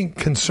that I think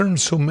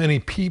concerns so many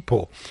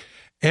people.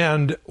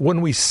 And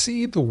when we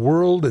see the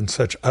world in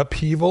such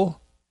upheaval,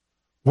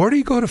 Where do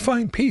you go to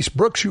find peace?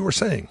 Brooks, you were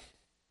saying.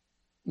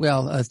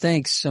 Well,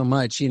 thanks so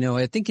much.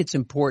 I think it's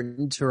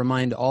important to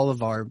remind all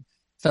of our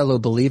fellow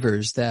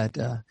believers that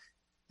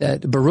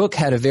Baruch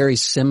had a very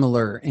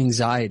similar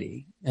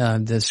anxiety,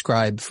 the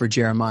scribe for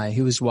Jeremiah.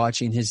 He was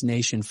watching his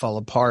nation fall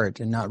apart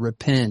and not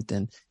repent,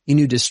 and he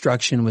knew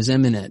destruction was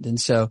imminent. And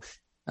so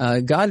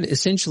God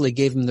essentially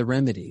gave him the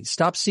remedy.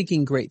 Stop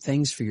seeking great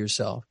things for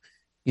yourself,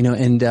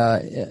 and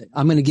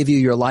I'm going to give you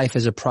your life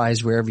as a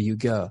prize wherever you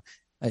go.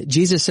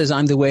 Jesus says,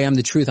 I'm the way, I'm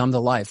the truth, I'm the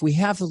life. We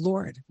have the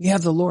Lord. We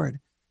have the Lord.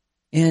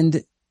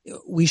 And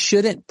we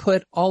shouldn't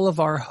put all of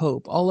our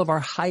hope, all of our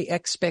high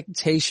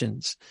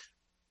expectations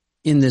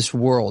in this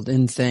world,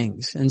 in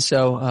things. And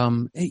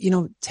so,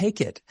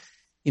 take it,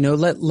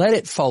 let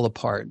it fall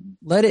apart.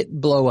 Let it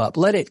blow up.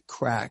 Let it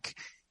crack.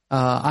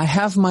 I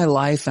have my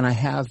life and I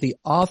have the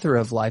author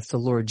of life, the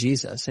Lord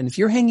Jesus. And if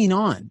you're hanging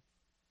on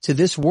to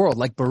this world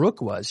like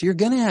Baruch was, you're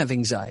going to have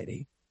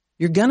anxiety.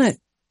 You're going to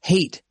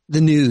hate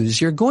the news.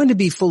 You're going to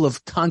be full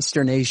of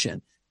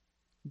consternation.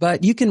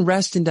 But you can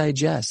rest and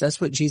digest. That's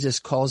what Jesus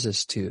calls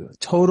us to.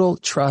 Total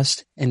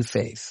trust and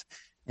faith.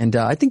 And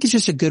I think it's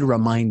just a good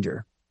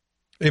reminder.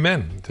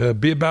 Amen. To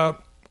be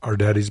about our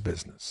daddy's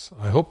business.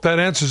 I hope that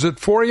answers it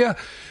for you.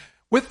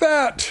 With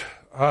that,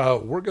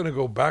 we're going to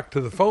go back to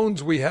the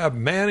phones. We have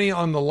Manny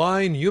on the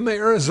line, Yuma,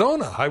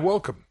 Arizona. Hi,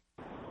 welcome.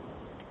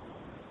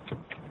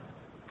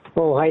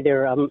 Oh, hi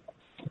there.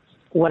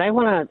 What I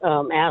want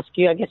to ask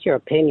you, I guess your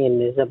opinion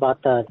is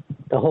about the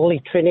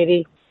Holy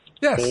Trinity.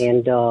 Yes.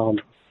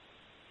 And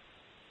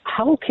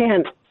how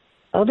can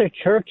other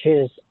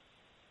churches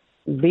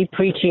be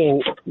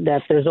preaching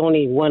that there's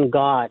only one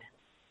God,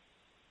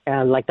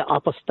 like the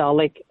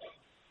apostolic?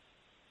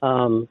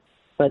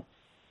 But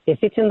if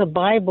it's in the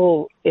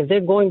Bible, if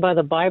they're going by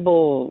the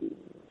Bible,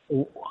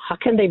 how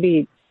can they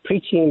be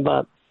preaching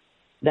about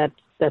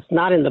that's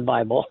not in the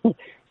Bible? You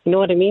know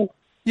what I mean?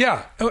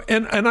 Yeah,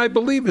 and I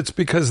believe it's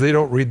because they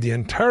don't read the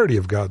entirety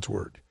of God's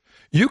Word.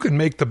 You can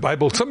make the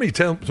Bible, somebody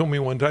told me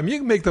one time, you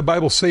can make the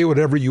Bible say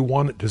whatever you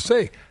want it to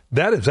say.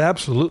 That is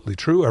absolutely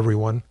true,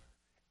 everyone,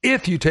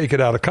 if you take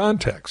it out of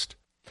context.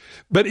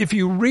 But if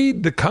you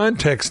read the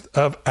context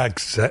of,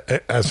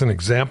 as an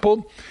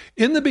example,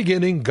 in the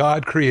beginning,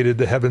 God created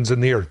the heavens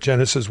and the earth,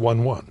 Genesis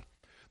 1:1.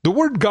 The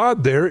word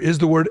God there is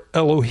the word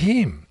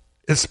Elohim.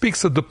 It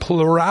speaks of the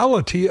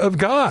plurality of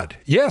God.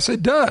 Yes,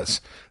 it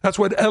does. That's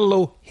what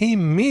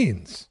Elohim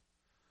means.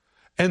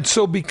 And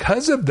so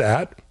because of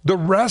that, the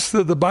rest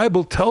of the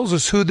Bible tells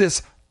us who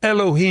this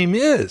Elohim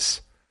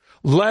is.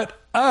 Let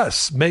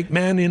us make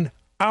man in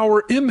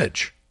our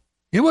image.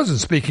 He wasn't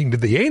speaking to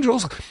the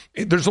angels.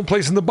 There's no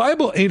place in the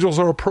Bible angels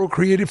are a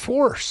procreative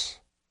force.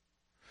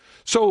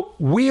 So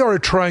we are a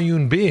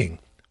triune being.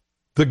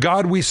 The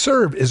God we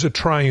serve is a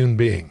triune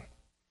being.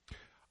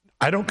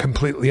 I don't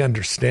completely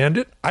understand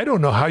it. I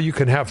don't know how you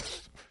can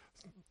have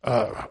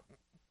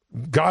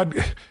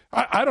God.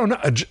 I don't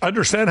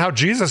understand how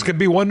Jesus can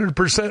be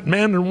 100%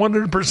 man and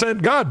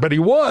 100% God, but he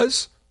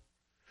was.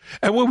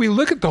 And when we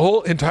look at the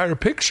whole entire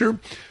picture,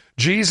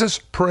 Jesus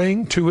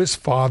praying to his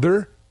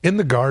Father in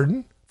the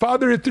garden,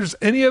 Father, if there's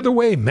any other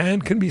way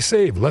man can be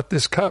saved, let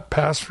this cup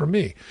pass from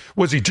me.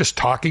 Was he just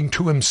talking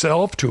to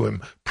himself to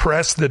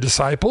impress the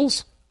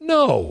disciples?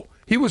 No,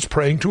 he was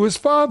praying to his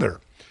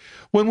Father.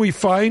 When we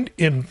find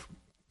in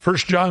 1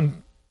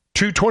 John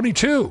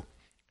 2:22,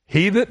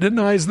 he that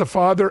denies the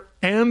Father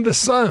and the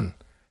Son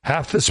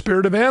hath the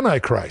spirit of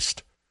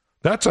Antichrist.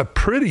 That's a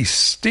pretty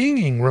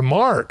stinging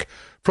remark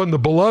from the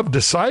beloved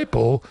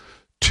disciple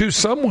to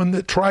someone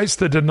that tries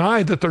to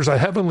deny that there's a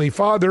heavenly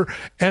Father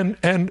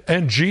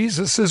and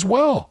Jesus as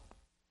well.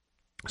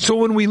 So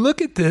when we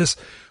look at this,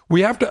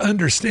 we have to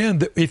understand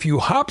that if you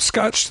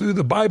hopscotch through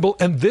the Bible,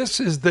 and this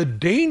is the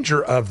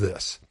danger of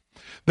this,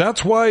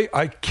 that's why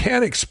I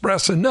can't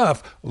express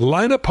enough,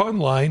 line upon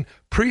line,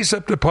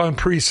 precept upon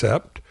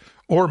precept,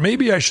 or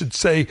maybe I should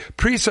say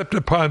precept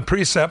upon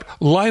precept,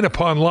 line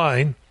upon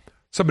line.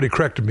 Somebody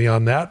corrected me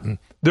on that, and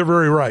they're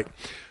very right.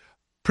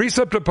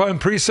 Precept upon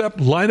precept,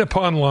 line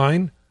upon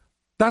line.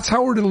 That's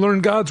how we're to learn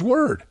God's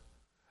Word.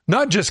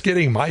 Not just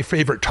getting my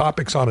favorite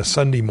topics on a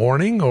Sunday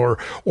morning or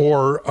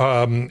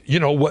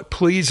what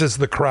pleases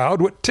the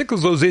crowd, what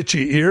tickles those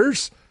itchy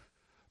ears.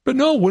 But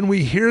no, when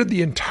we hear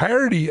the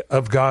entirety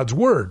of God's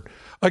Word,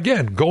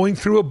 again, going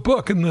through a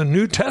book in the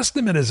New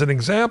Testament as an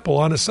example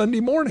on a Sunday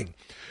morning,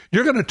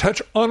 you're going to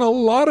touch on a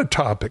lot of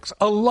topics,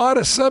 a lot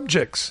of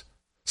subjects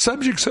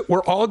that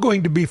we're all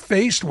going to be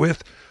faced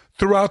with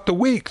throughout the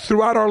week,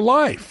 throughout our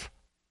life.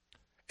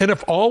 And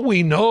if all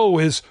we know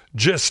is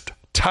just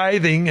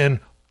tithing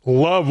and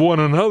love one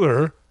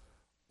another,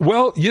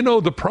 well,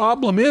 the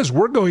problem is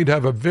we're going to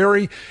have a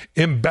very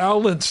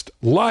imbalanced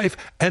life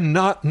and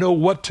not know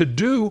what to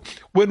do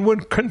when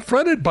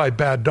confronted by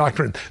bad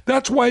doctrine.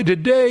 That's why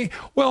today,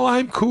 well,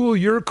 I'm cool,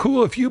 you're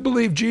cool. If you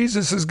believe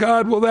Jesus is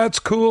God, well, that's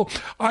cool.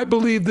 I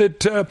believe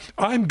that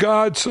I'm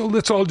God, so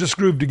let's all just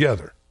groove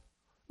together.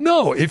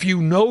 No, if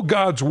you know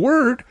God's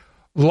Word,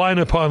 line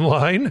upon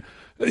line,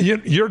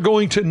 you're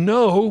going to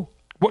know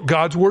what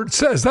God's word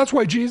says. That's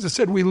why Jesus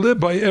said we live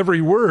by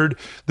every word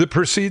that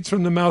proceeds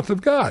from the mouth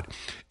of God.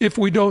 If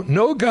we don't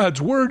know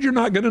God's word, you're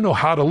not going to know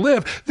how to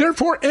live.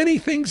 Therefore,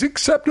 anything's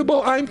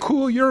acceptable. I'm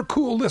cool, you're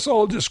cool. Let's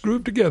all just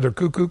groove together.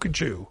 Cuckoo,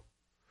 cuckoo.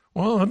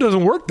 Well, it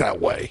doesn't work that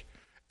way.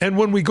 And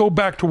when we go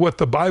back to what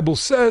the Bible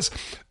says,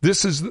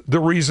 this is the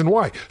reason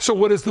why. So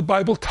what does the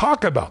Bible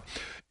talk about?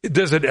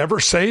 Does it ever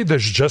say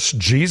there's just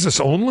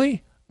Jesus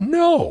only?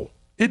 No,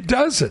 it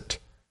doesn't.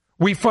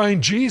 We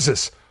find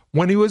Jesus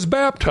when he was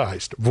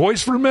baptized,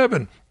 voice from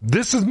heaven,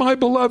 this is my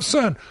beloved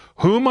Son,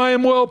 whom I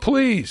am well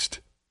pleased.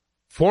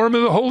 Form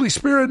of the Holy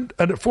Spirit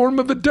and a form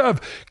of a dove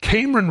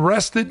came and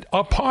rested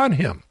upon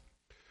him.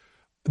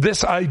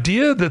 This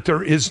idea that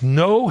there is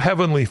no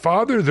Heavenly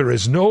Father, there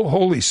is no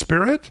Holy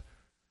Spirit,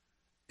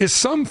 is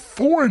some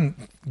foreign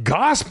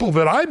gospel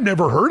that I've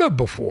never heard of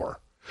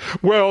before.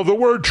 Well, the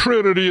word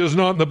Trinity is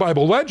not in the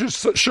Bible. That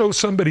just shows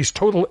somebody's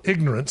total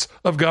ignorance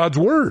of God's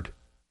word.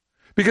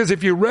 Because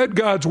if you read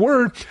God's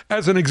word,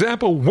 as an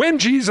example, when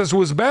Jesus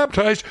was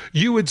baptized,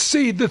 you would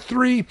see the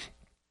three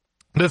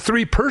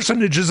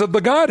personages of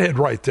the Godhead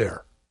right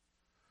there.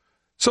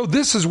 So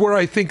this is where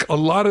I think a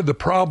lot of the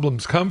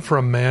problems come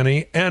from,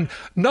 Manny, and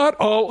not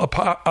all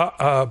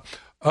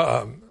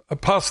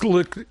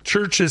apostolic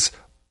churches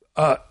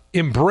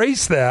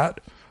embrace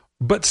that,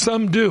 but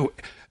some do.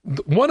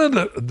 One of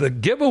the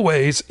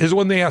giveaways is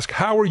when they ask,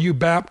 how are you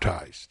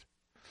baptized?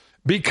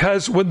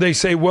 Because when they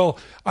say, well,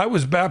 I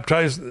was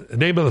baptized in the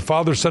name of the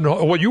Father, Son, and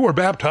Holy, well, you were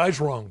baptized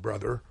wrong,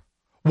 brother.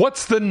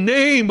 What's the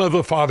name of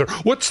the Father?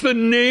 What's the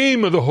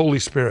name of the Holy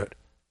Spirit?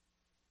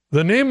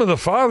 The name of the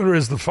Father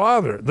is the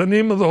Father. The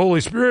name of the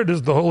Holy Spirit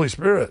is the Holy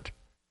Spirit.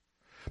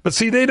 But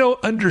see, they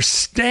don't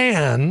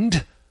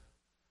understand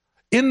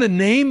in the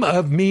name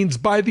of means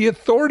by the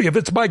authority. If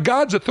it's by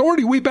God's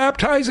authority, we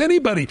baptize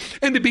anybody.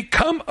 And to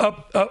become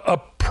a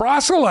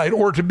proselyte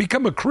or to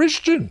become a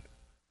Christian,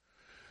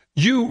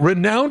 you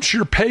renounce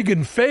your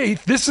pagan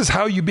faith. This is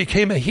how you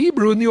became a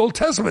Hebrew in the Old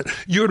Testament.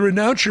 You would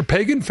renounce your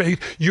pagan faith.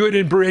 You would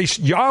embrace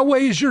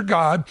Yahweh as your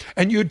God,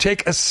 and you would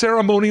take a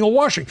ceremonial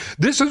washing.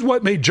 This is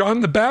what made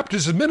John the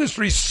Baptist's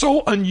ministry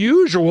so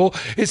unusual,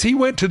 is he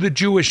went to the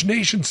Jewish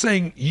nation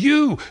saying,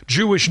 you,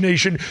 Jewish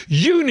nation,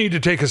 you need to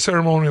take a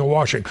ceremonial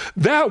washing.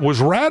 That was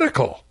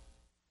radical,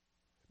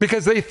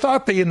 because they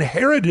thought they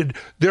inherited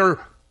their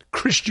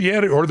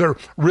Christianity or their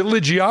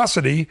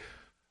religiosity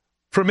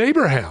from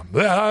Abraham.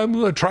 I'm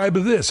the tribe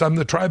of this. I'm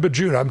the tribe of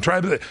Judah. I'm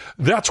tribe of that.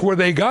 That's where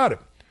they got it.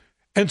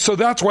 And so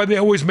that's why they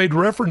always made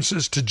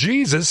references to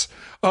Jesus.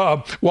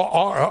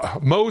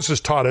 Moses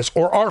taught us,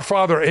 or our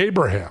father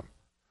Abraham.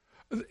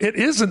 It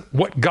isn't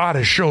what God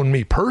has shown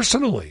me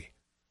personally.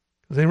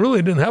 They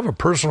really didn't have a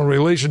personal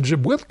relationship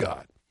with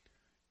God.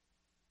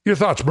 Your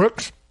thoughts,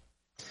 Brooks?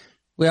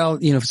 Well,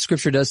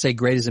 Scripture does say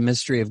great is the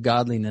mystery of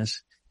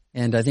godliness.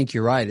 And I think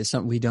you're right. It's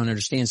something we don't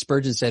understand.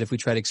 Spurgeon said if we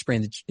try to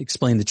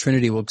explain the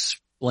Trinity, we'll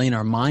explain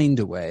our mind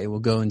away. We'll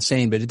go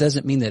insane. But it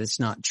doesn't mean that it's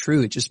not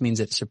true. It just means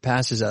that it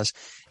surpasses us.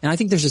 And I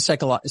think there's a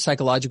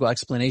psychological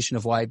explanation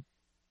of why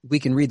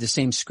we can read the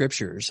same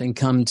scriptures and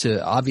come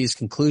to obvious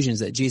conclusions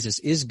that Jesus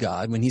is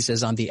God when he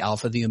says, I'm the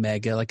Alpha, the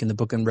Omega, like in the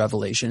book of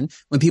Revelation.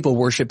 When people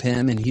worship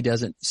him and he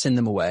doesn't send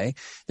them away.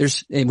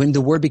 When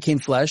the Word became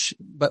flesh,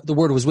 but the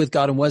Word was with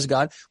God and was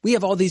God. We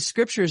have all these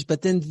scriptures,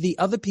 but then the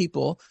other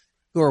people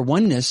who are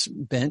oneness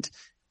bent,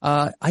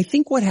 I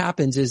think what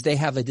happens is they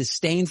have a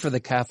disdain for the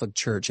Catholic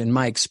Church. In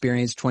my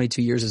experience,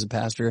 22 years as a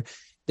pastor,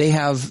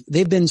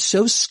 they've been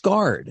so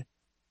scarred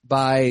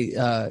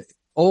by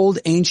old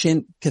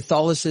ancient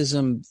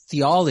Catholicism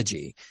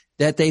theology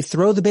that they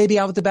throw the baby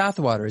out with the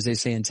bathwater, as they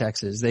say in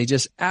Texas. They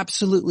just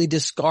absolutely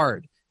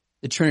discard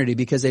the Trinity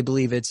because they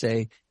believe it's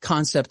a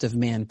concept of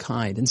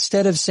mankind.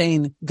 Instead of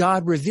saying,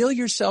 God, reveal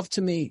yourself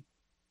to me.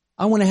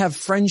 I want to have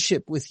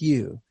friendship with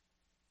you.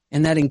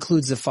 And that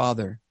includes the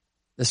Father,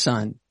 the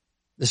Son,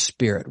 the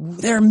Spirit.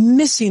 They're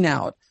missing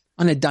out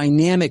on a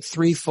dynamic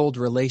threefold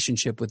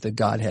relationship with the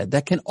Godhead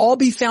that can all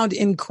be found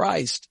in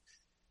Christ.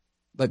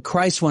 But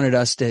Christ wanted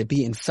us to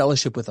be in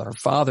fellowship with our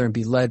Father and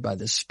be led by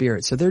the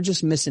Spirit. So they're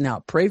just missing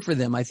out. Pray for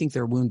them. I think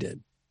they're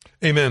wounded.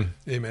 Amen.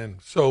 Amen.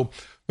 So,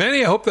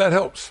 Manny, I hope that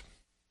helps.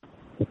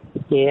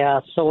 Yeah.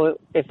 So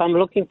if I'm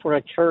looking for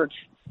a church,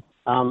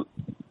 I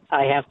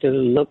have to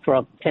look for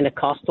a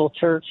Pentecostal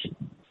church.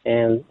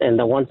 And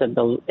the ones that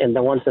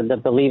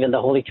believe in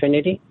the Holy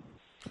Trinity?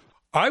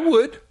 I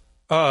would,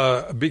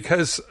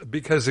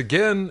 because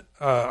again,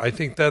 I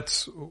think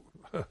that's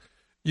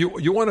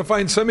you want to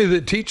find somebody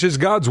that teaches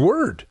God's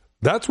word.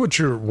 That's what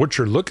you're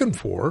looking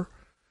for.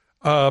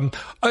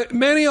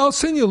 Manny, I'll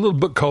send you a little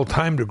book called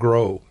Time to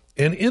Grow,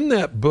 and in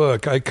that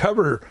book, I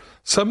cover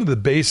some of the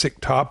basic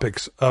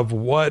topics of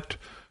what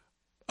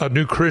a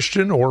new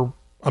Christian or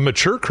a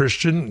mature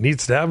Christian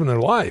needs to have in their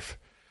life.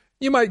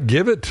 You might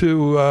give it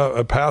to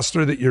a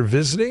pastor that you're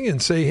visiting and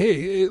say,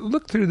 hey,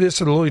 look through this.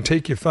 It'll only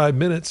take you 5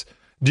 minutes.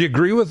 Do you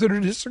agree with it or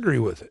disagree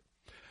with it?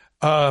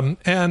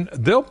 And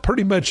that'll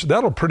pretty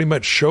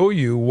much show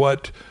you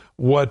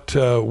where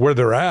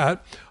they're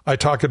at. I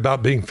talk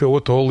about being filled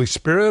with the Holy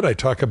Spirit. I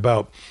talk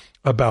about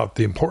about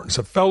the importance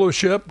of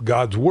fellowship,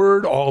 God's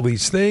word, all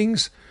these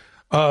things,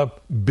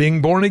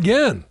 being born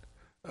again.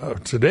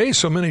 Today,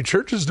 so many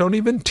churches don't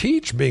even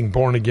teach being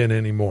born again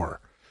anymore.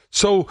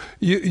 So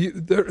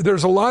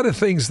there's a lot of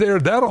things there.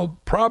 That'll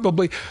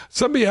probably,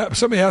 somebody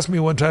asked me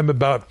one time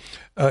about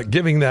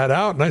giving that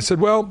out. And I said,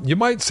 well, you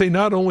might say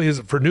not only is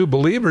it for new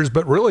believers,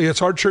 but really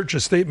it's our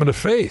church's statement of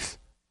faith,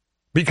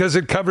 because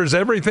it covers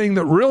everything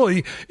that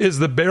really is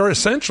the bare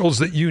essentials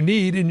that you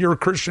need in your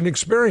Christian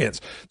experience.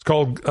 It's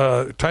called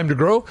Time to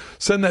Grow.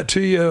 Send that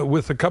to you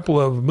with a couple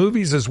of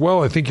movies as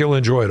well. I think you'll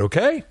enjoy it,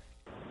 okay?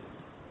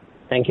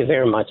 Thank you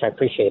very much. I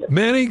appreciate it.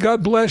 Manny,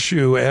 God bless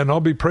you, and I'll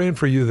be praying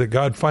for you that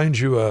God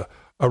finds you a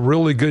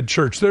really good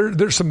church.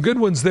 There's some good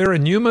ones there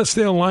in Yuma.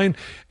 Stay online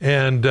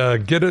and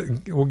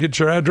we'll get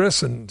your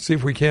address and see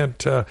if we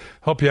can't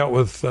help you out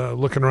with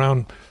looking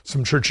around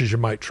some churches you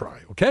might try,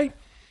 okay?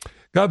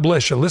 God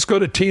bless you. Let's go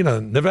to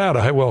Tina,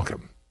 Nevada. Hi,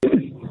 welcome.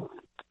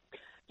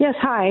 Yes,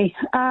 hi.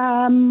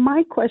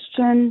 My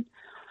question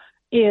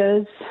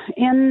is,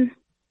 in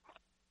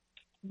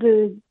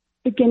the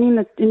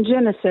beginning in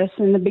Genesis,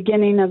 in the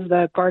beginning of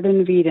the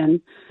Garden of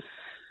Eden,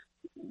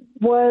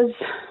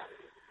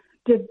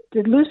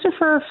 did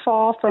Lucifer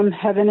fall from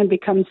heaven and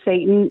become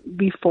Satan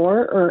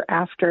before or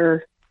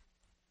after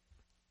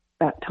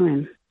that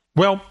time?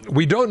 Well,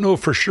 we don't know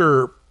for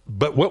sure,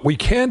 but what we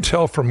can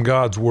tell from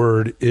God's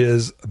word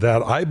is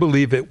that I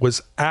believe it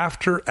was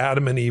after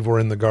Adam and Eve were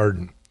in the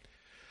garden.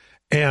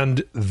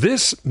 And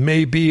this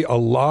may be a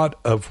lot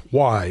of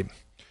why.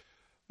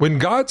 When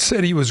God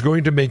said he was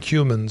going to make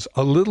humans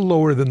a little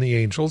lower than the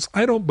angels,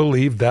 I don't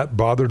believe that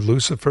bothered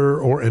Lucifer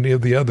or any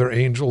of the other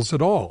angels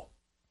at all.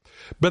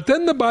 But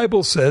then the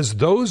Bible says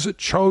those that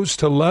chose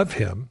to love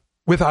him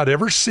without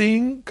ever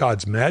seeing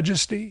God's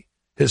majesty,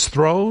 his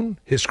throne,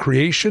 his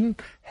creation,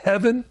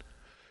 heaven,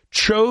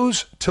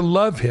 chose to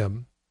love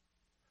him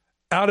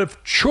out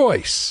of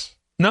choice,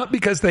 not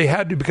because they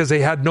had to, because they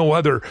had no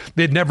other,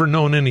 they'd never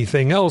known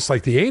anything else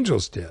like the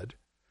angels did.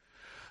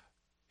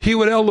 He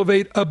would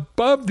elevate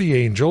above the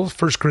angels.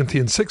 1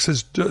 Corinthians 6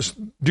 says,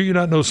 do you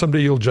not know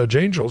someday you'll judge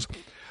angels?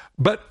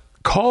 But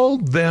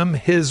called them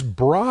his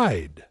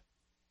bride.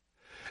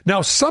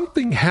 Now,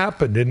 something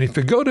happened, and if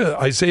you go to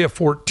Isaiah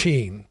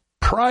 14,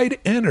 pride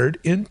entered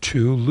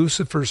into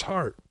Lucifer's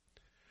heart.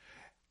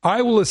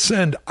 I will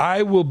ascend,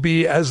 I will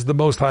be as the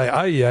Most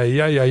High.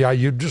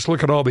 You just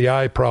look at all the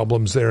eye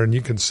problems there, and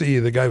you can see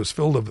the guy was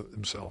filled of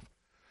himself.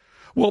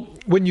 Well,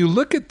 when you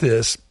look at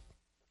this,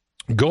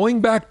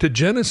 going back to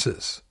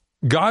Genesis,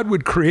 God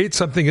would create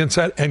something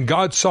inside, and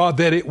God saw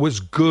that it was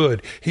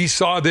good. He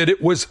saw that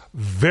it was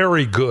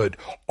very good.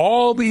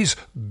 All these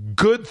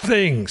good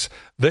things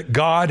that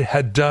God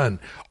had done,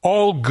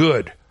 all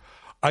good.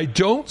 I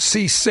don't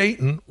see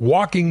Satan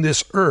walking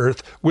this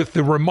earth with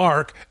the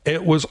remark,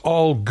 it was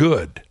all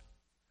good.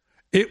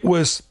 It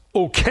was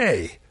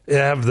okay to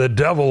have the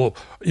devil,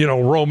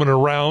 roaming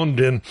around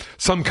in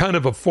some kind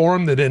of a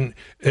form that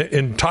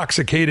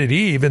intoxicated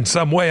Eve in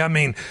some way. I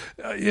mean,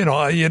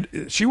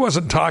 she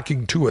wasn't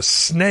talking to a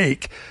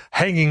snake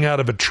hanging out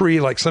of a tree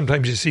like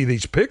sometimes you see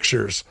these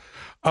pictures.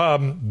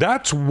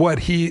 That's what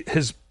he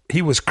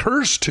was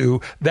cursed to,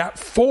 that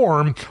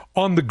form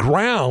on the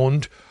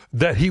ground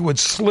that he would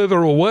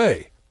slither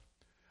away.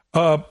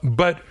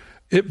 But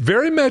it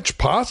very much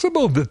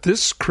possible that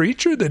this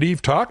creature that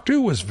Eve talked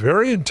to was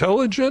very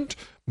intelligent,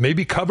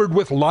 maybe covered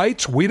with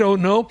lights. We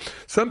don't know.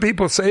 Some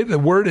people say the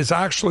word is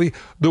actually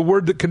the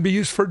word that can be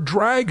used for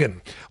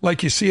dragon.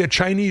 Like you see a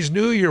Chinese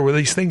New Year where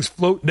these things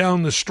float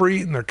down the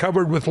street and they're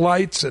covered with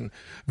lights, and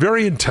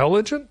very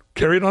intelligent,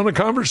 carried on a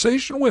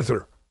conversation with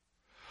her.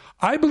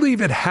 I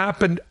believe it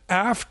happened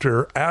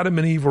after Adam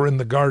and Eve were in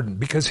the garden,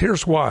 because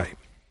here's why.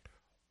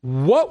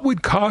 What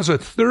would cause a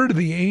third of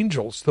the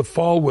angels to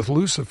fall with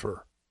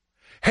Lucifer?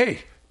 Hey,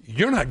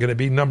 you're not going to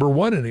be number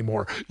one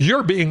anymore.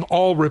 You're being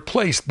all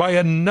replaced by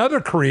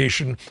another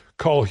creation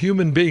called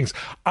human beings.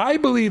 I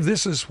believe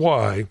this is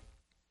why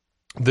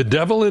the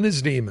devil and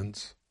his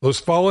demons, those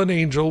fallen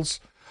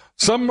angels,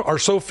 some are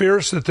so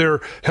fierce that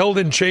they're held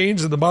in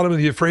chains at the bottom of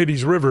the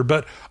Euphrates River,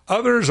 but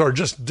others are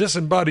just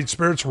disembodied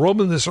spirits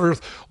roaming this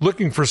earth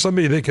looking for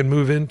somebody they can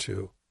move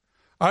into.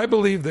 I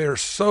believe they are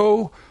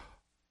so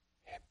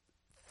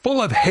full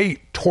of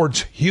hate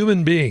towards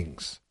human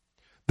beings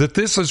that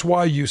this is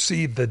why you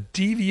see the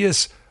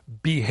devious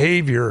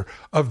behavior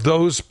of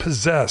those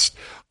possessed,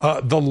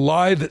 the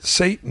lie that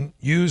Satan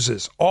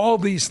uses, all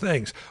these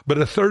things. But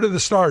a third of the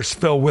stars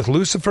fell with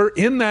Lucifer.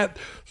 In that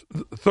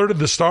third of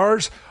the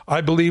stars,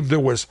 I believe there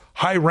was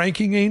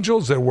high-ranking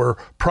angels. There were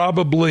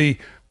probably,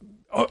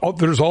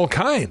 there's all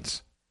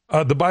kinds.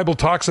 The Bible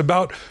talks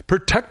about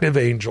protective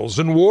angels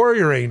and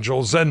warrior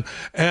angels and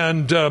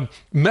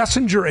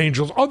messenger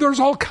angels. Oh, there's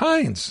all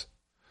kinds.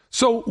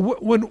 So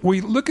when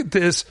we look at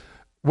this,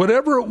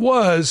 whatever it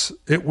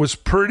was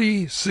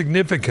pretty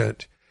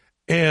significant.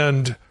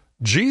 And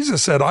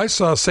Jesus said, I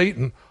saw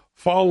Satan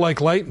fall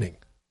like lightning.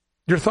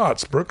 Your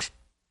thoughts, Brooks?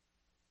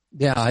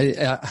 Yeah,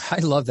 I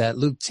love that.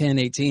 Luke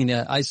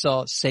 10:18. I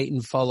saw Satan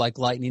fall like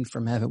lightning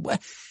from heaven.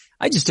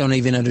 I just don't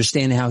even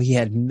understand how he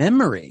had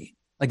memory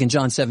like in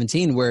John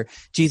 17, where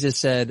Jesus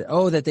said,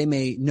 "Oh, that they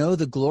may know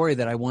the glory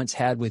that I once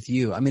had with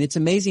you." I mean, it's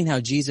amazing how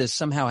Jesus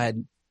somehow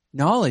had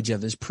knowledge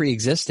of his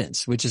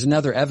pre-existence, which is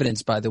another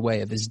evidence, by the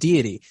way, of his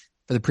deity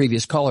for the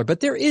previous caller.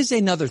 But there is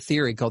another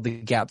theory called the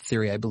gap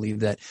theory, I believe,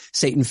 that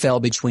Satan fell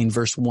between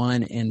verse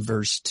 1 and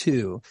verse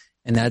 2.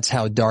 And that's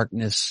how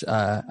darkness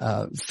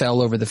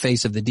fell over the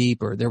face of the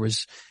deep, or there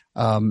was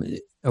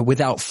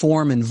without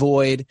form and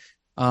void.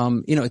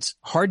 It's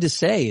hard to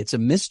say. It's a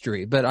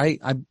mystery. But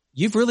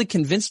you've really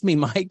convinced me,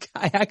 Mike.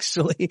 I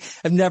actually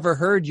have never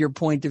heard your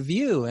point of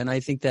view, and I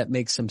think that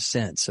makes some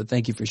sense. So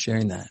thank you for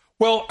sharing that.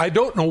 Well, I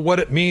don't know what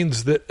it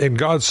means that, and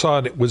God saw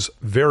it was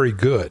very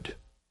good.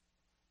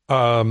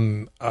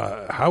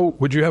 How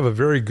would you have a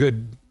very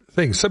good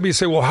thing? Somebody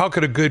say, well, how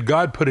could a good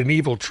God put an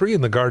evil tree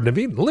in the Garden of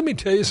Eden? Let me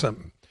tell you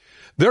something.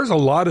 There's a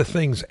lot of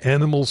things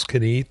animals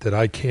can eat that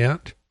I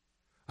can't.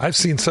 I've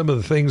seen some of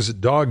the things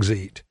that dogs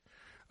eat.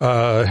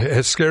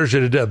 It scares you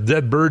to death.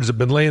 Dead birds have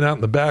been laying out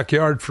in the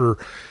backyard for,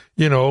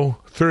 3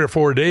 or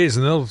 4 days,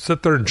 and they'll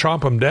sit there and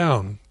chomp them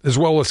down, as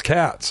well as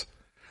cats.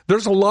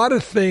 There's a lot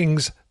of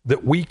things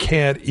that we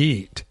can't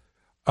eat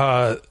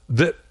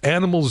that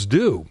animals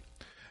do.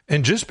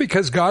 And just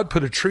because God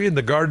put a tree in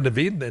the Garden of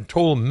Eden and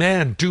told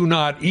man, do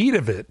not eat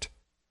of it,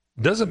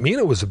 doesn't mean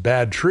it was a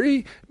bad tree.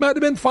 It might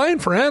have been fine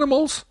for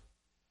animals.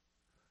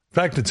 In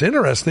fact, it's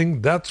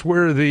interesting. That's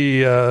where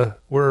the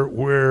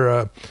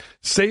where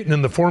Satan,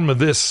 in the form of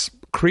this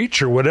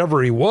creature,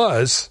 whatever he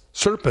was,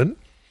 serpent,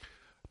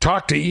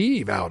 talked to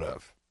Eve out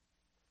of.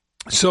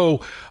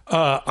 So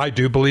I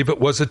do believe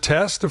it was a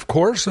test, of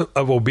course,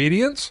 of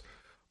obedience.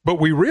 But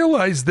we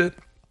realize that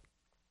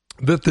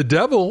the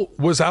devil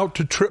was out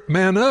to trip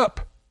man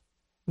up.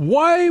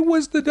 Why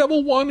was the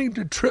devil wanting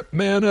to trip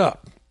man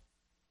up?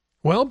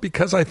 Well,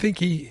 because I think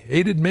he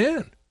hated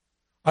man.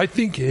 I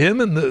think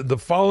him and the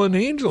fallen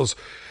angels.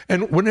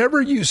 And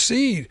whenever you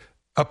see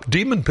a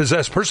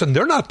demon-possessed person,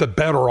 they're not the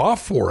better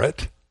off for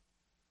it.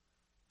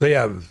 They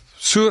have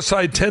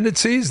suicide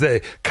tendencies.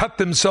 They cut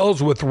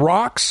themselves with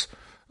rocks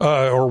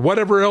or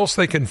whatever else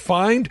they can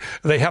find.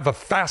 They have a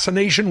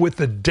fascination with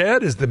the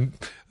dead, as the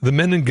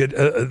men in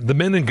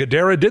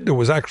Gadara did. There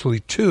was actually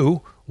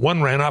 2.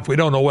 One ran off. We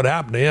don't know what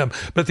happened to him.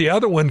 But the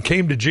other one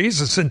came to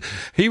Jesus, and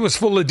he was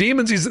full of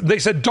demons. They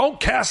said, don't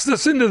cast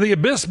us into the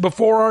abyss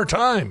before our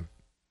time.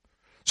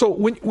 So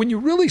when you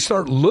really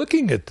start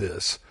looking at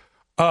this,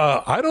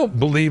 I don't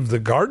believe the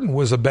garden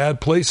was a bad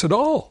place at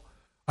all.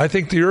 I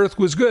think the earth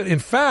was good. In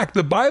fact,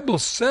 the Bible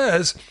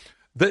says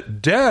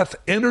that death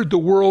entered the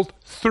world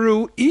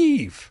through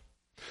Eve.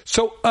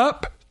 So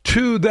up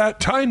to that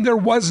time, there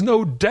was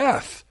no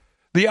death.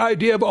 The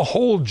idea of a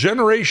whole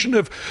generation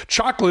of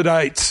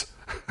troglodytes,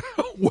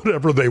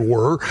 whatever they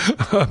were,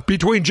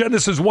 between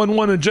Genesis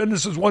 1:1 and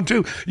Genesis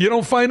 1:2, you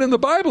don't find in the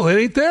Bible. It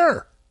ain't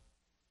there.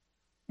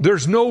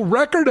 There's no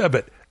record of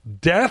it.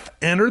 Death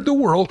entered the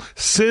world.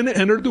 Sin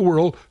entered the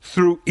world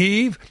through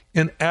Eve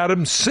and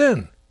Adam's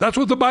sin. That's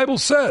what the Bible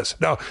says.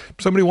 Now, if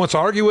somebody wants to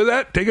argue with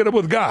that, take it up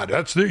with God.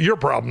 That's your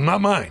problem, not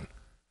mine.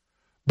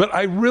 But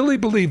I really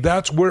believe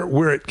that's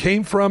where it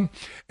came from.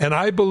 And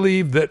I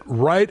believe that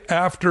right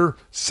after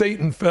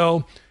Satan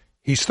fell,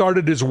 he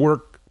started his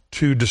work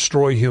to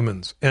destroy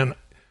humans. And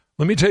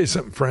let me tell you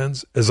something,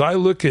 friends. As I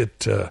look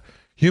at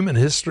human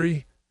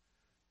history,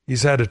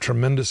 he's had a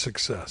tremendous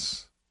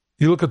success.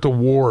 You look at the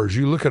wars,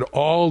 you look at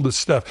all the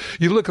stuff,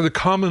 you look at the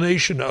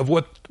combination of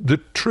what the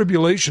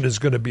tribulation is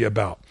going to be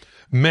about.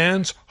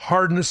 Man's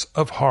hardness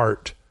of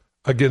heart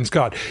against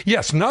God.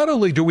 Yes, not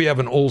only do we have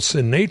an old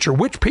sin nature,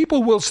 which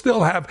people will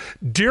still have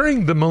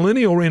during the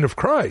millennial reign of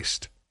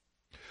Christ,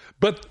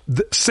 but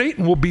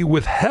Satan will be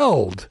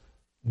withheld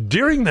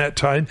during that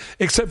time,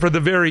 except for the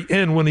very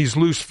end when he's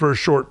loosed for a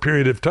short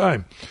period of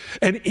time.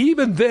 And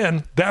even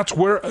then, that's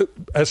where,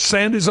 as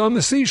sand is on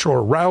the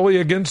seashore, rally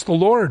against the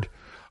Lord.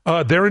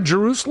 There in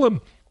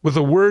Jerusalem, with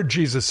the word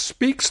Jesus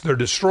speaks, they're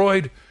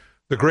destroyed.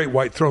 The great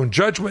white throne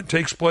judgment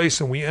takes place,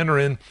 and we enter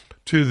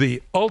into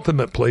the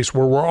ultimate place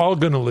where we're all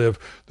going to live,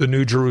 the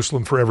New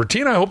Jerusalem forever.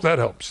 Tina, I hope that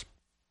helps.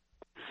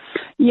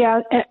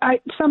 Yeah,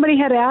 somebody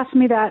had asked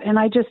me that, and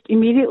I just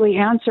immediately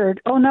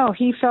answered, oh, no,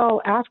 he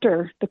fell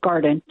after the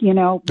garden,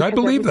 I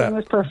believe that. Everything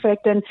was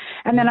perfect. And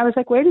then I was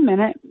like, wait a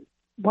minute.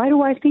 Why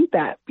do I think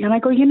that? And I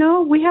go,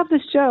 we have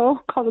this Joe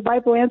called the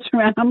Bible Answer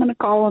Man. I'm going to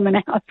call him and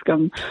ask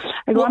him.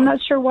 I go, I'm not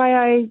sure why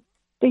I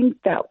think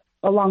that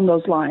along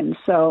those lines.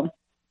 So,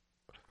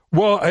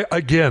 well,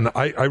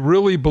 I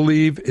really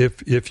believe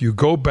if you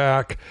go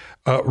back,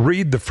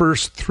 read the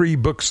first 3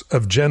 books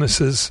of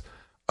Genesis,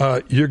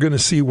 you're going to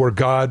see where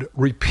God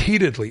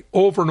repeatedly,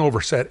 over and over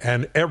said,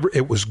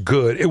 it was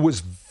good. It was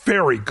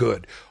very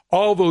good.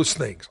 All those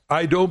things.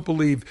 I don't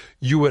believe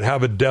you would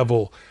have a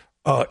devil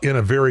in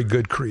a very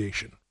good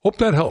creation. Hope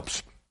that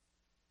helps.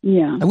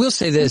 Yeah. I will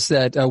say this,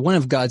 that one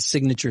of God's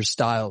signature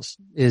styles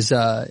is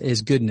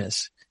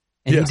goodness.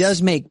 And He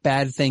does make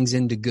bad things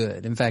into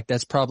good. In fact,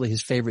 that's probably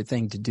His favorite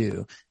thing to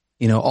do.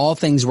 All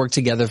things work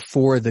together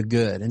for the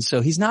good. And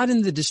so He's not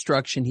in the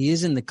destruction. He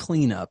is in the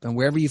cleanup. And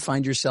wherever you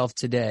find yourself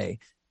today,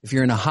 if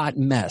you're in a hot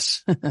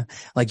mess,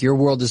 like your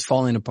world is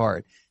falling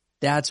apart,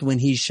 that's when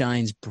he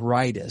shines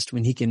brightest,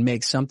 when he can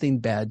make something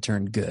bad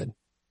turn good.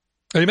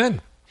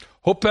 Amen.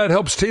 Hope that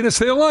helps. Tina,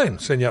 stay online.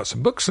 Send you out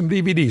some books, some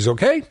DVDs,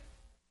 okay?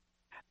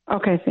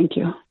 Okay, thank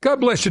you.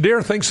 God bless you,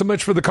 dear. Thanks so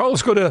much for the call.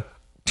 Let's go to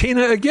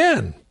Tina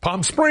again.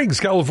 Palm Springs,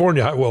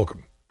 California. Hi,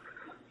 welcome.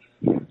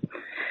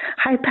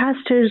 Hi,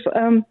 pastors.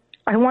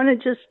 I want to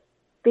just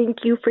thank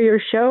you for your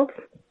show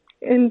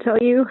and tell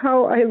you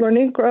how I learn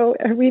and grow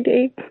every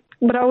day.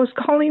 But I was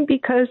calling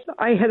because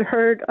I had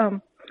heard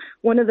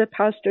one of the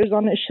pastors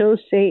on the show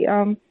say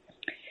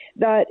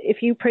that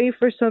if you pray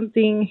for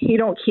something, you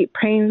don't keep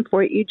praying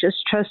for it, you just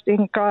trust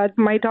in God.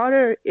 My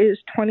daughter is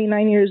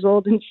 29 years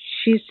old, and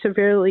she's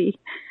severely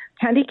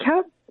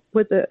handicapped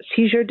with a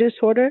seizure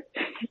disorder,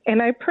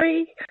 and I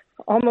pray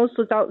almost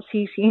without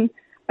ceasing.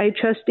 I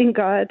trust in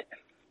God.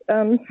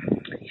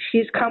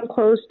 She's come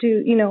close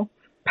to,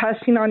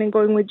 passing on and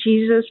going with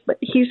Jesus, but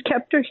he's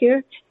kept her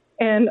here.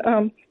 And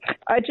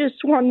I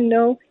just want to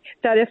know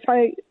that if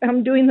I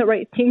am doing the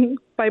right thing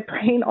by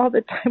praying all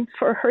the time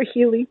for her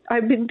healing.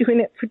 I've been doing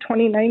it for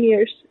 29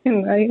 years,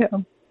 and I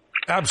am.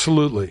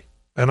 Absolutely.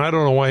 And I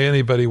don't know why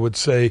anybody would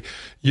say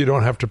you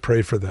don't have to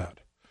pray for that.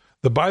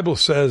 The Bible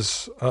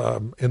says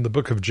in the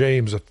book of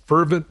James, a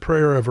fervent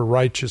prayer of a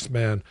righteous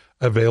man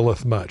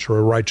availeth much, or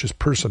a righteous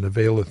person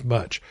availeth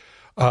much.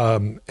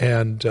 When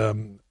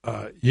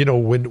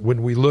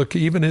we look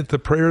even at the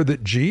prayer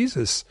that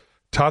Jesus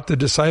taught the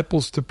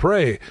disciples to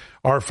pray,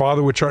 our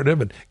Father which art in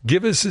heaven,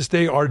 give us this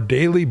day our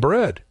daily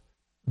bread.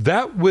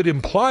 That would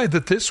imply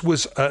that this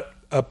was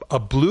a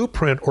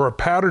blueprint or a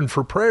pattern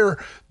for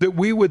prayer, that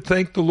we would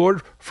thank the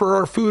Lord for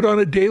our food on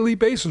a daily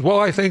basis.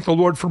 Well, I thank the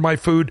Lord for my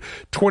food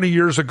 20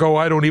 years ago.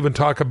 I don't even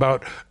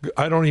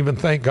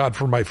thank God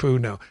for my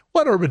food now.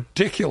 What a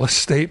ridiculous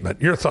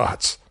statement. Your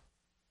thoughts?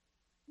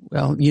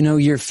 Well,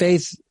 your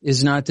faith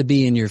is not to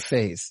be in your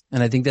faith.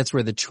 And I think that's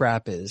where the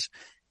trap is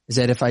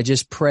that if I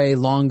just pray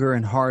longer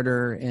and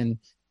harder and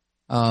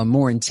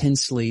more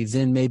intensely,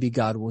 then maybe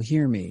God will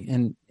hear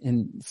me.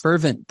 And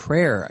fervent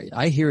prayer,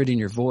 I hear it in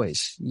your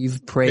voice.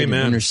 You've prayed Amen.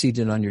 And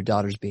interceded on your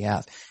daughter's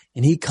behalf.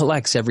 And he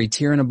collects every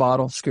tear in a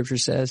bottle, Scripture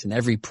says, and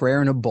every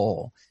prayer in a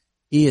bowl.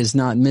 He is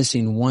not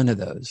missing one of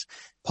those.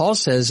 Paul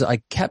says,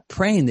 I kept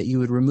praying that you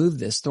would remove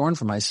this thorn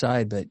from my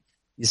side, but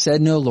you said,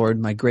 no, Lord,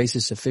 my grace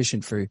is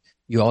sufficient for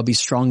you. I'll be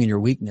strong in your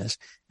weakness.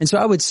 And so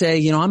I would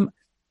say,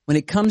 when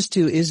it comes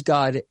to, is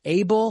God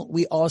able?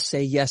 We all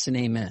say yes and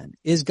amen.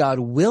 Is God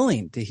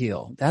willing to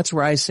heal? That's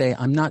where I say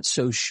I'm not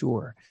so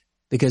sure,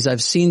 because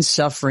I've seen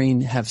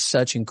suffering have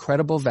such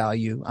incredible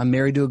value. I'm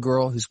married to a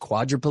girl who's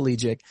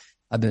quadriplegic.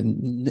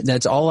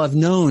 That's all I've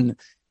known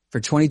for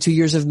 22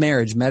 years of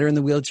marriage. Met her in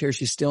the wheelchair.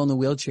 She's still in the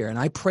wheelchair. And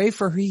I pray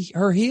for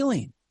her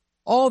healing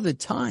all the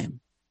time.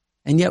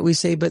 And yet we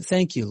say, but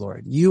thank you,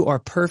 Lord. You are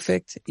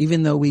perfect.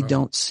 Even though we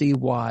don't see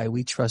why,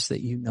 we trust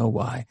that you know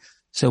why.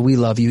 So we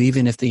love you,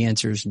 even if the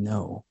answer is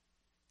no.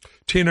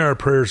 Tina, our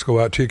prayers go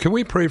out to you. Can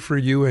we pray for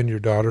you and your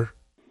daughter?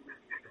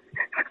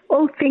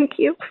 Oh, thank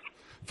you.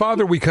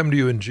 Father, we come to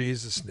you in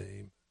Jesus'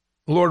 name.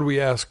 Lord, we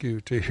ask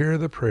you to hear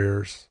the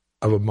prayers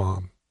of a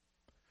mom.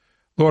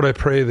 Lord, I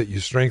pray that you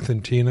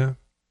strengthen Tina,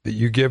 that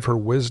you give her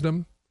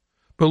wisdom.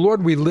 But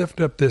Lord, we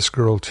lift up this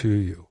girl to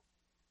you.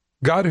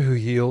 God who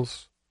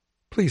heals,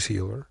 please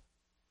heal her.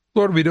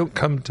 Lord, we don't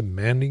come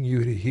demanding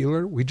you to heal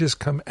her. We just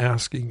come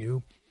asking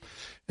you.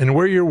 And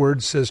where your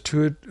word says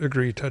to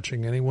agree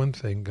touching any one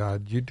thing,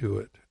 God, you do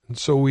it. And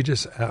so we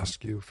just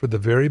ask you for the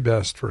very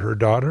best for her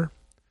daughter,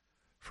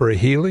 for a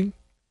healing,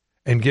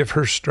 and give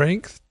her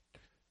strength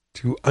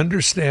to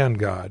understand,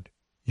 God,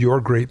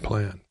 your great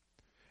plan.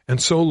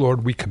 And so,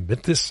 Lord, we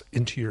commit this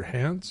into your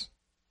hands.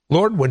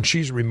 Lord, when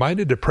she's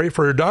reminded to pray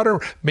for her daughter,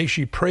 may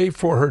she pray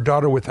for her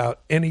daughter without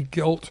any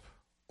guilt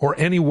or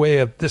any way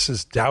of this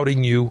is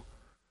doubting you.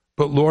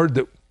 But, Lord,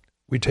 that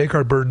we take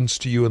our burdens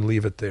to you and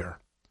leave it there.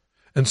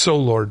 And so,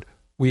 Lord,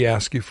 we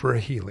ask you for a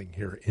healing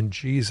here in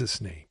Jesus'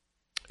 name.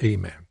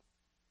 Amen.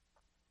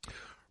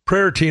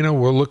 Prayer, Tina,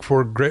 we'll look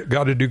for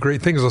God to do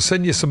great things. I'll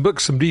send you some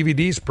books, some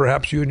DVDs.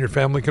 Perhaps you and your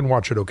family can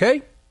watch it,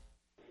 okay?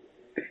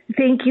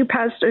 Thank you,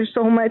 Pastor,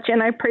 so much.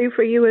 And I pray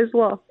for you as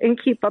well. And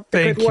keep up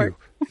the good work.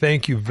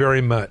 Thank you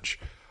very much.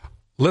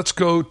 Let's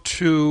go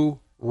to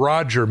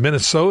Roger,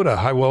 Minnesota.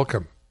 Hi,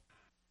 welcome.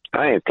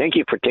 Hi, thank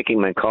you for taking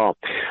my call.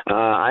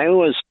 I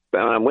was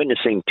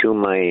witnessing to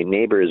my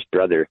neighbor's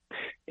brother,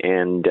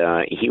 and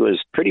he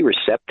was pretty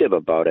receptive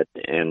about it.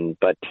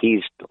 But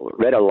he's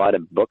read a lot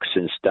of books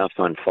and stuff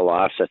on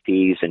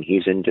philosophies, and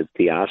he's into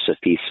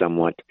theosophy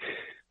somewhat.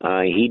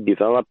 He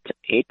developed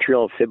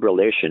atrial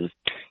fibrillation.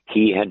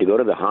 He had to go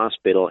to the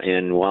hospital,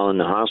 and while in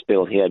the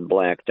hospital, he had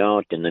blacked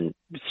out, and then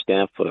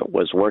staff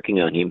was working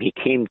on him. He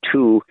came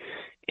to,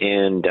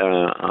 and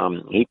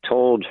he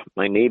told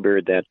my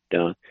neighbor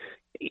that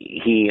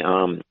he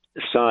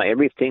saw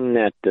everything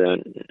that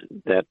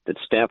the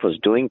staff was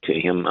doing to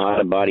him,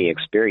 out-of-body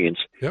experience.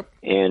 Yep.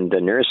 And the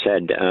nurse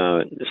had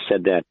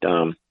said that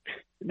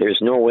there's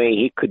no way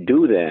he could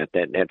do that.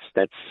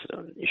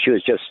 She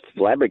was just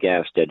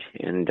flabbergasted,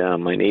 and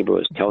my neighbor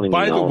was telling me.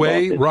 By the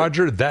way, about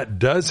Roger, that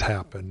does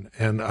happen,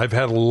 and I've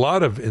had a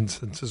lot of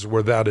instances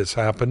where that has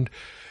happened,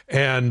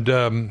 and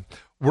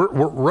we're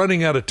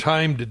running out of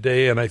time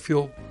today, and I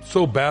feel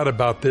so bad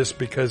about this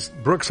because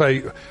Brooks,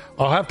 I'll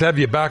have to have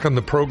you back on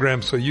the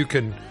program so you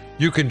can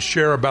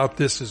share about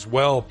this as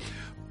well.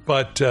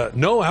 But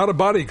no,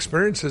 out-of-body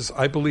experiences,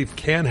 I believe,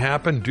 can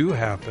happen, do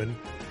happen.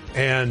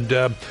 And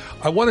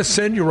I want to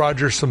send you,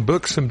 Roger, some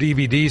books, some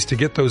DVDs to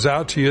get those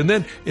out to you. And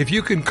then if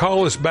you can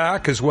call us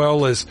back, as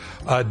well as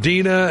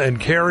Dina and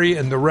Carrie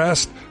and the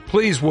rest,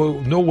 please,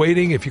 no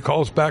waiting if you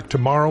call us back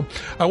tomorrow.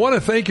 I want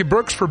to thank you,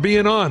 Brooks, for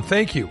being on.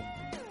 Thank you.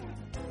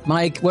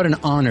 Mike, what an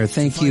honor.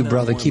 Thank you,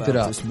 brother. Keep it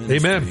up.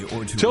 Amen.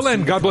 Till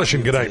then, God bless you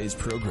and good night.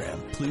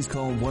 Program, please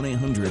call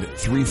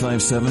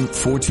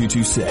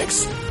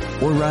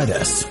 1-800-357-4226 or write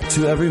us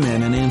to Every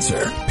Man an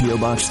Answer, P.O.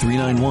 Box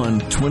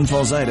 391, Twin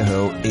Falls,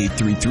 Idaho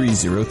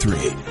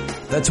 83303.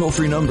 That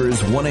toll-free number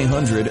is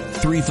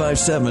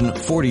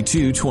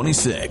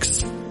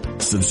 1-800-357-4226.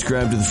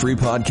 Subscribe to the free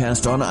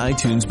podcast on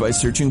iTunes by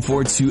searching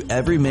for To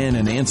Every Man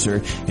an Answer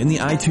in the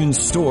iTunes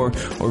store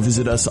or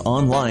visit us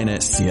online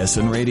at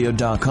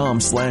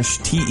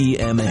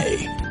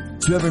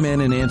csnradio.com/TEMA. To Every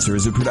Man an Answer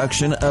is a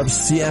production of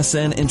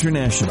CSN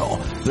International,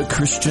 the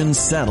Christian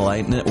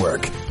Satellite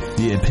Network.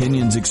 The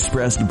opinions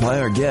expressed by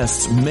our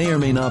guests may or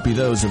may not be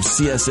those of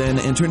CSN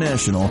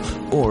International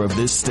or of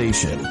this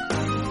station.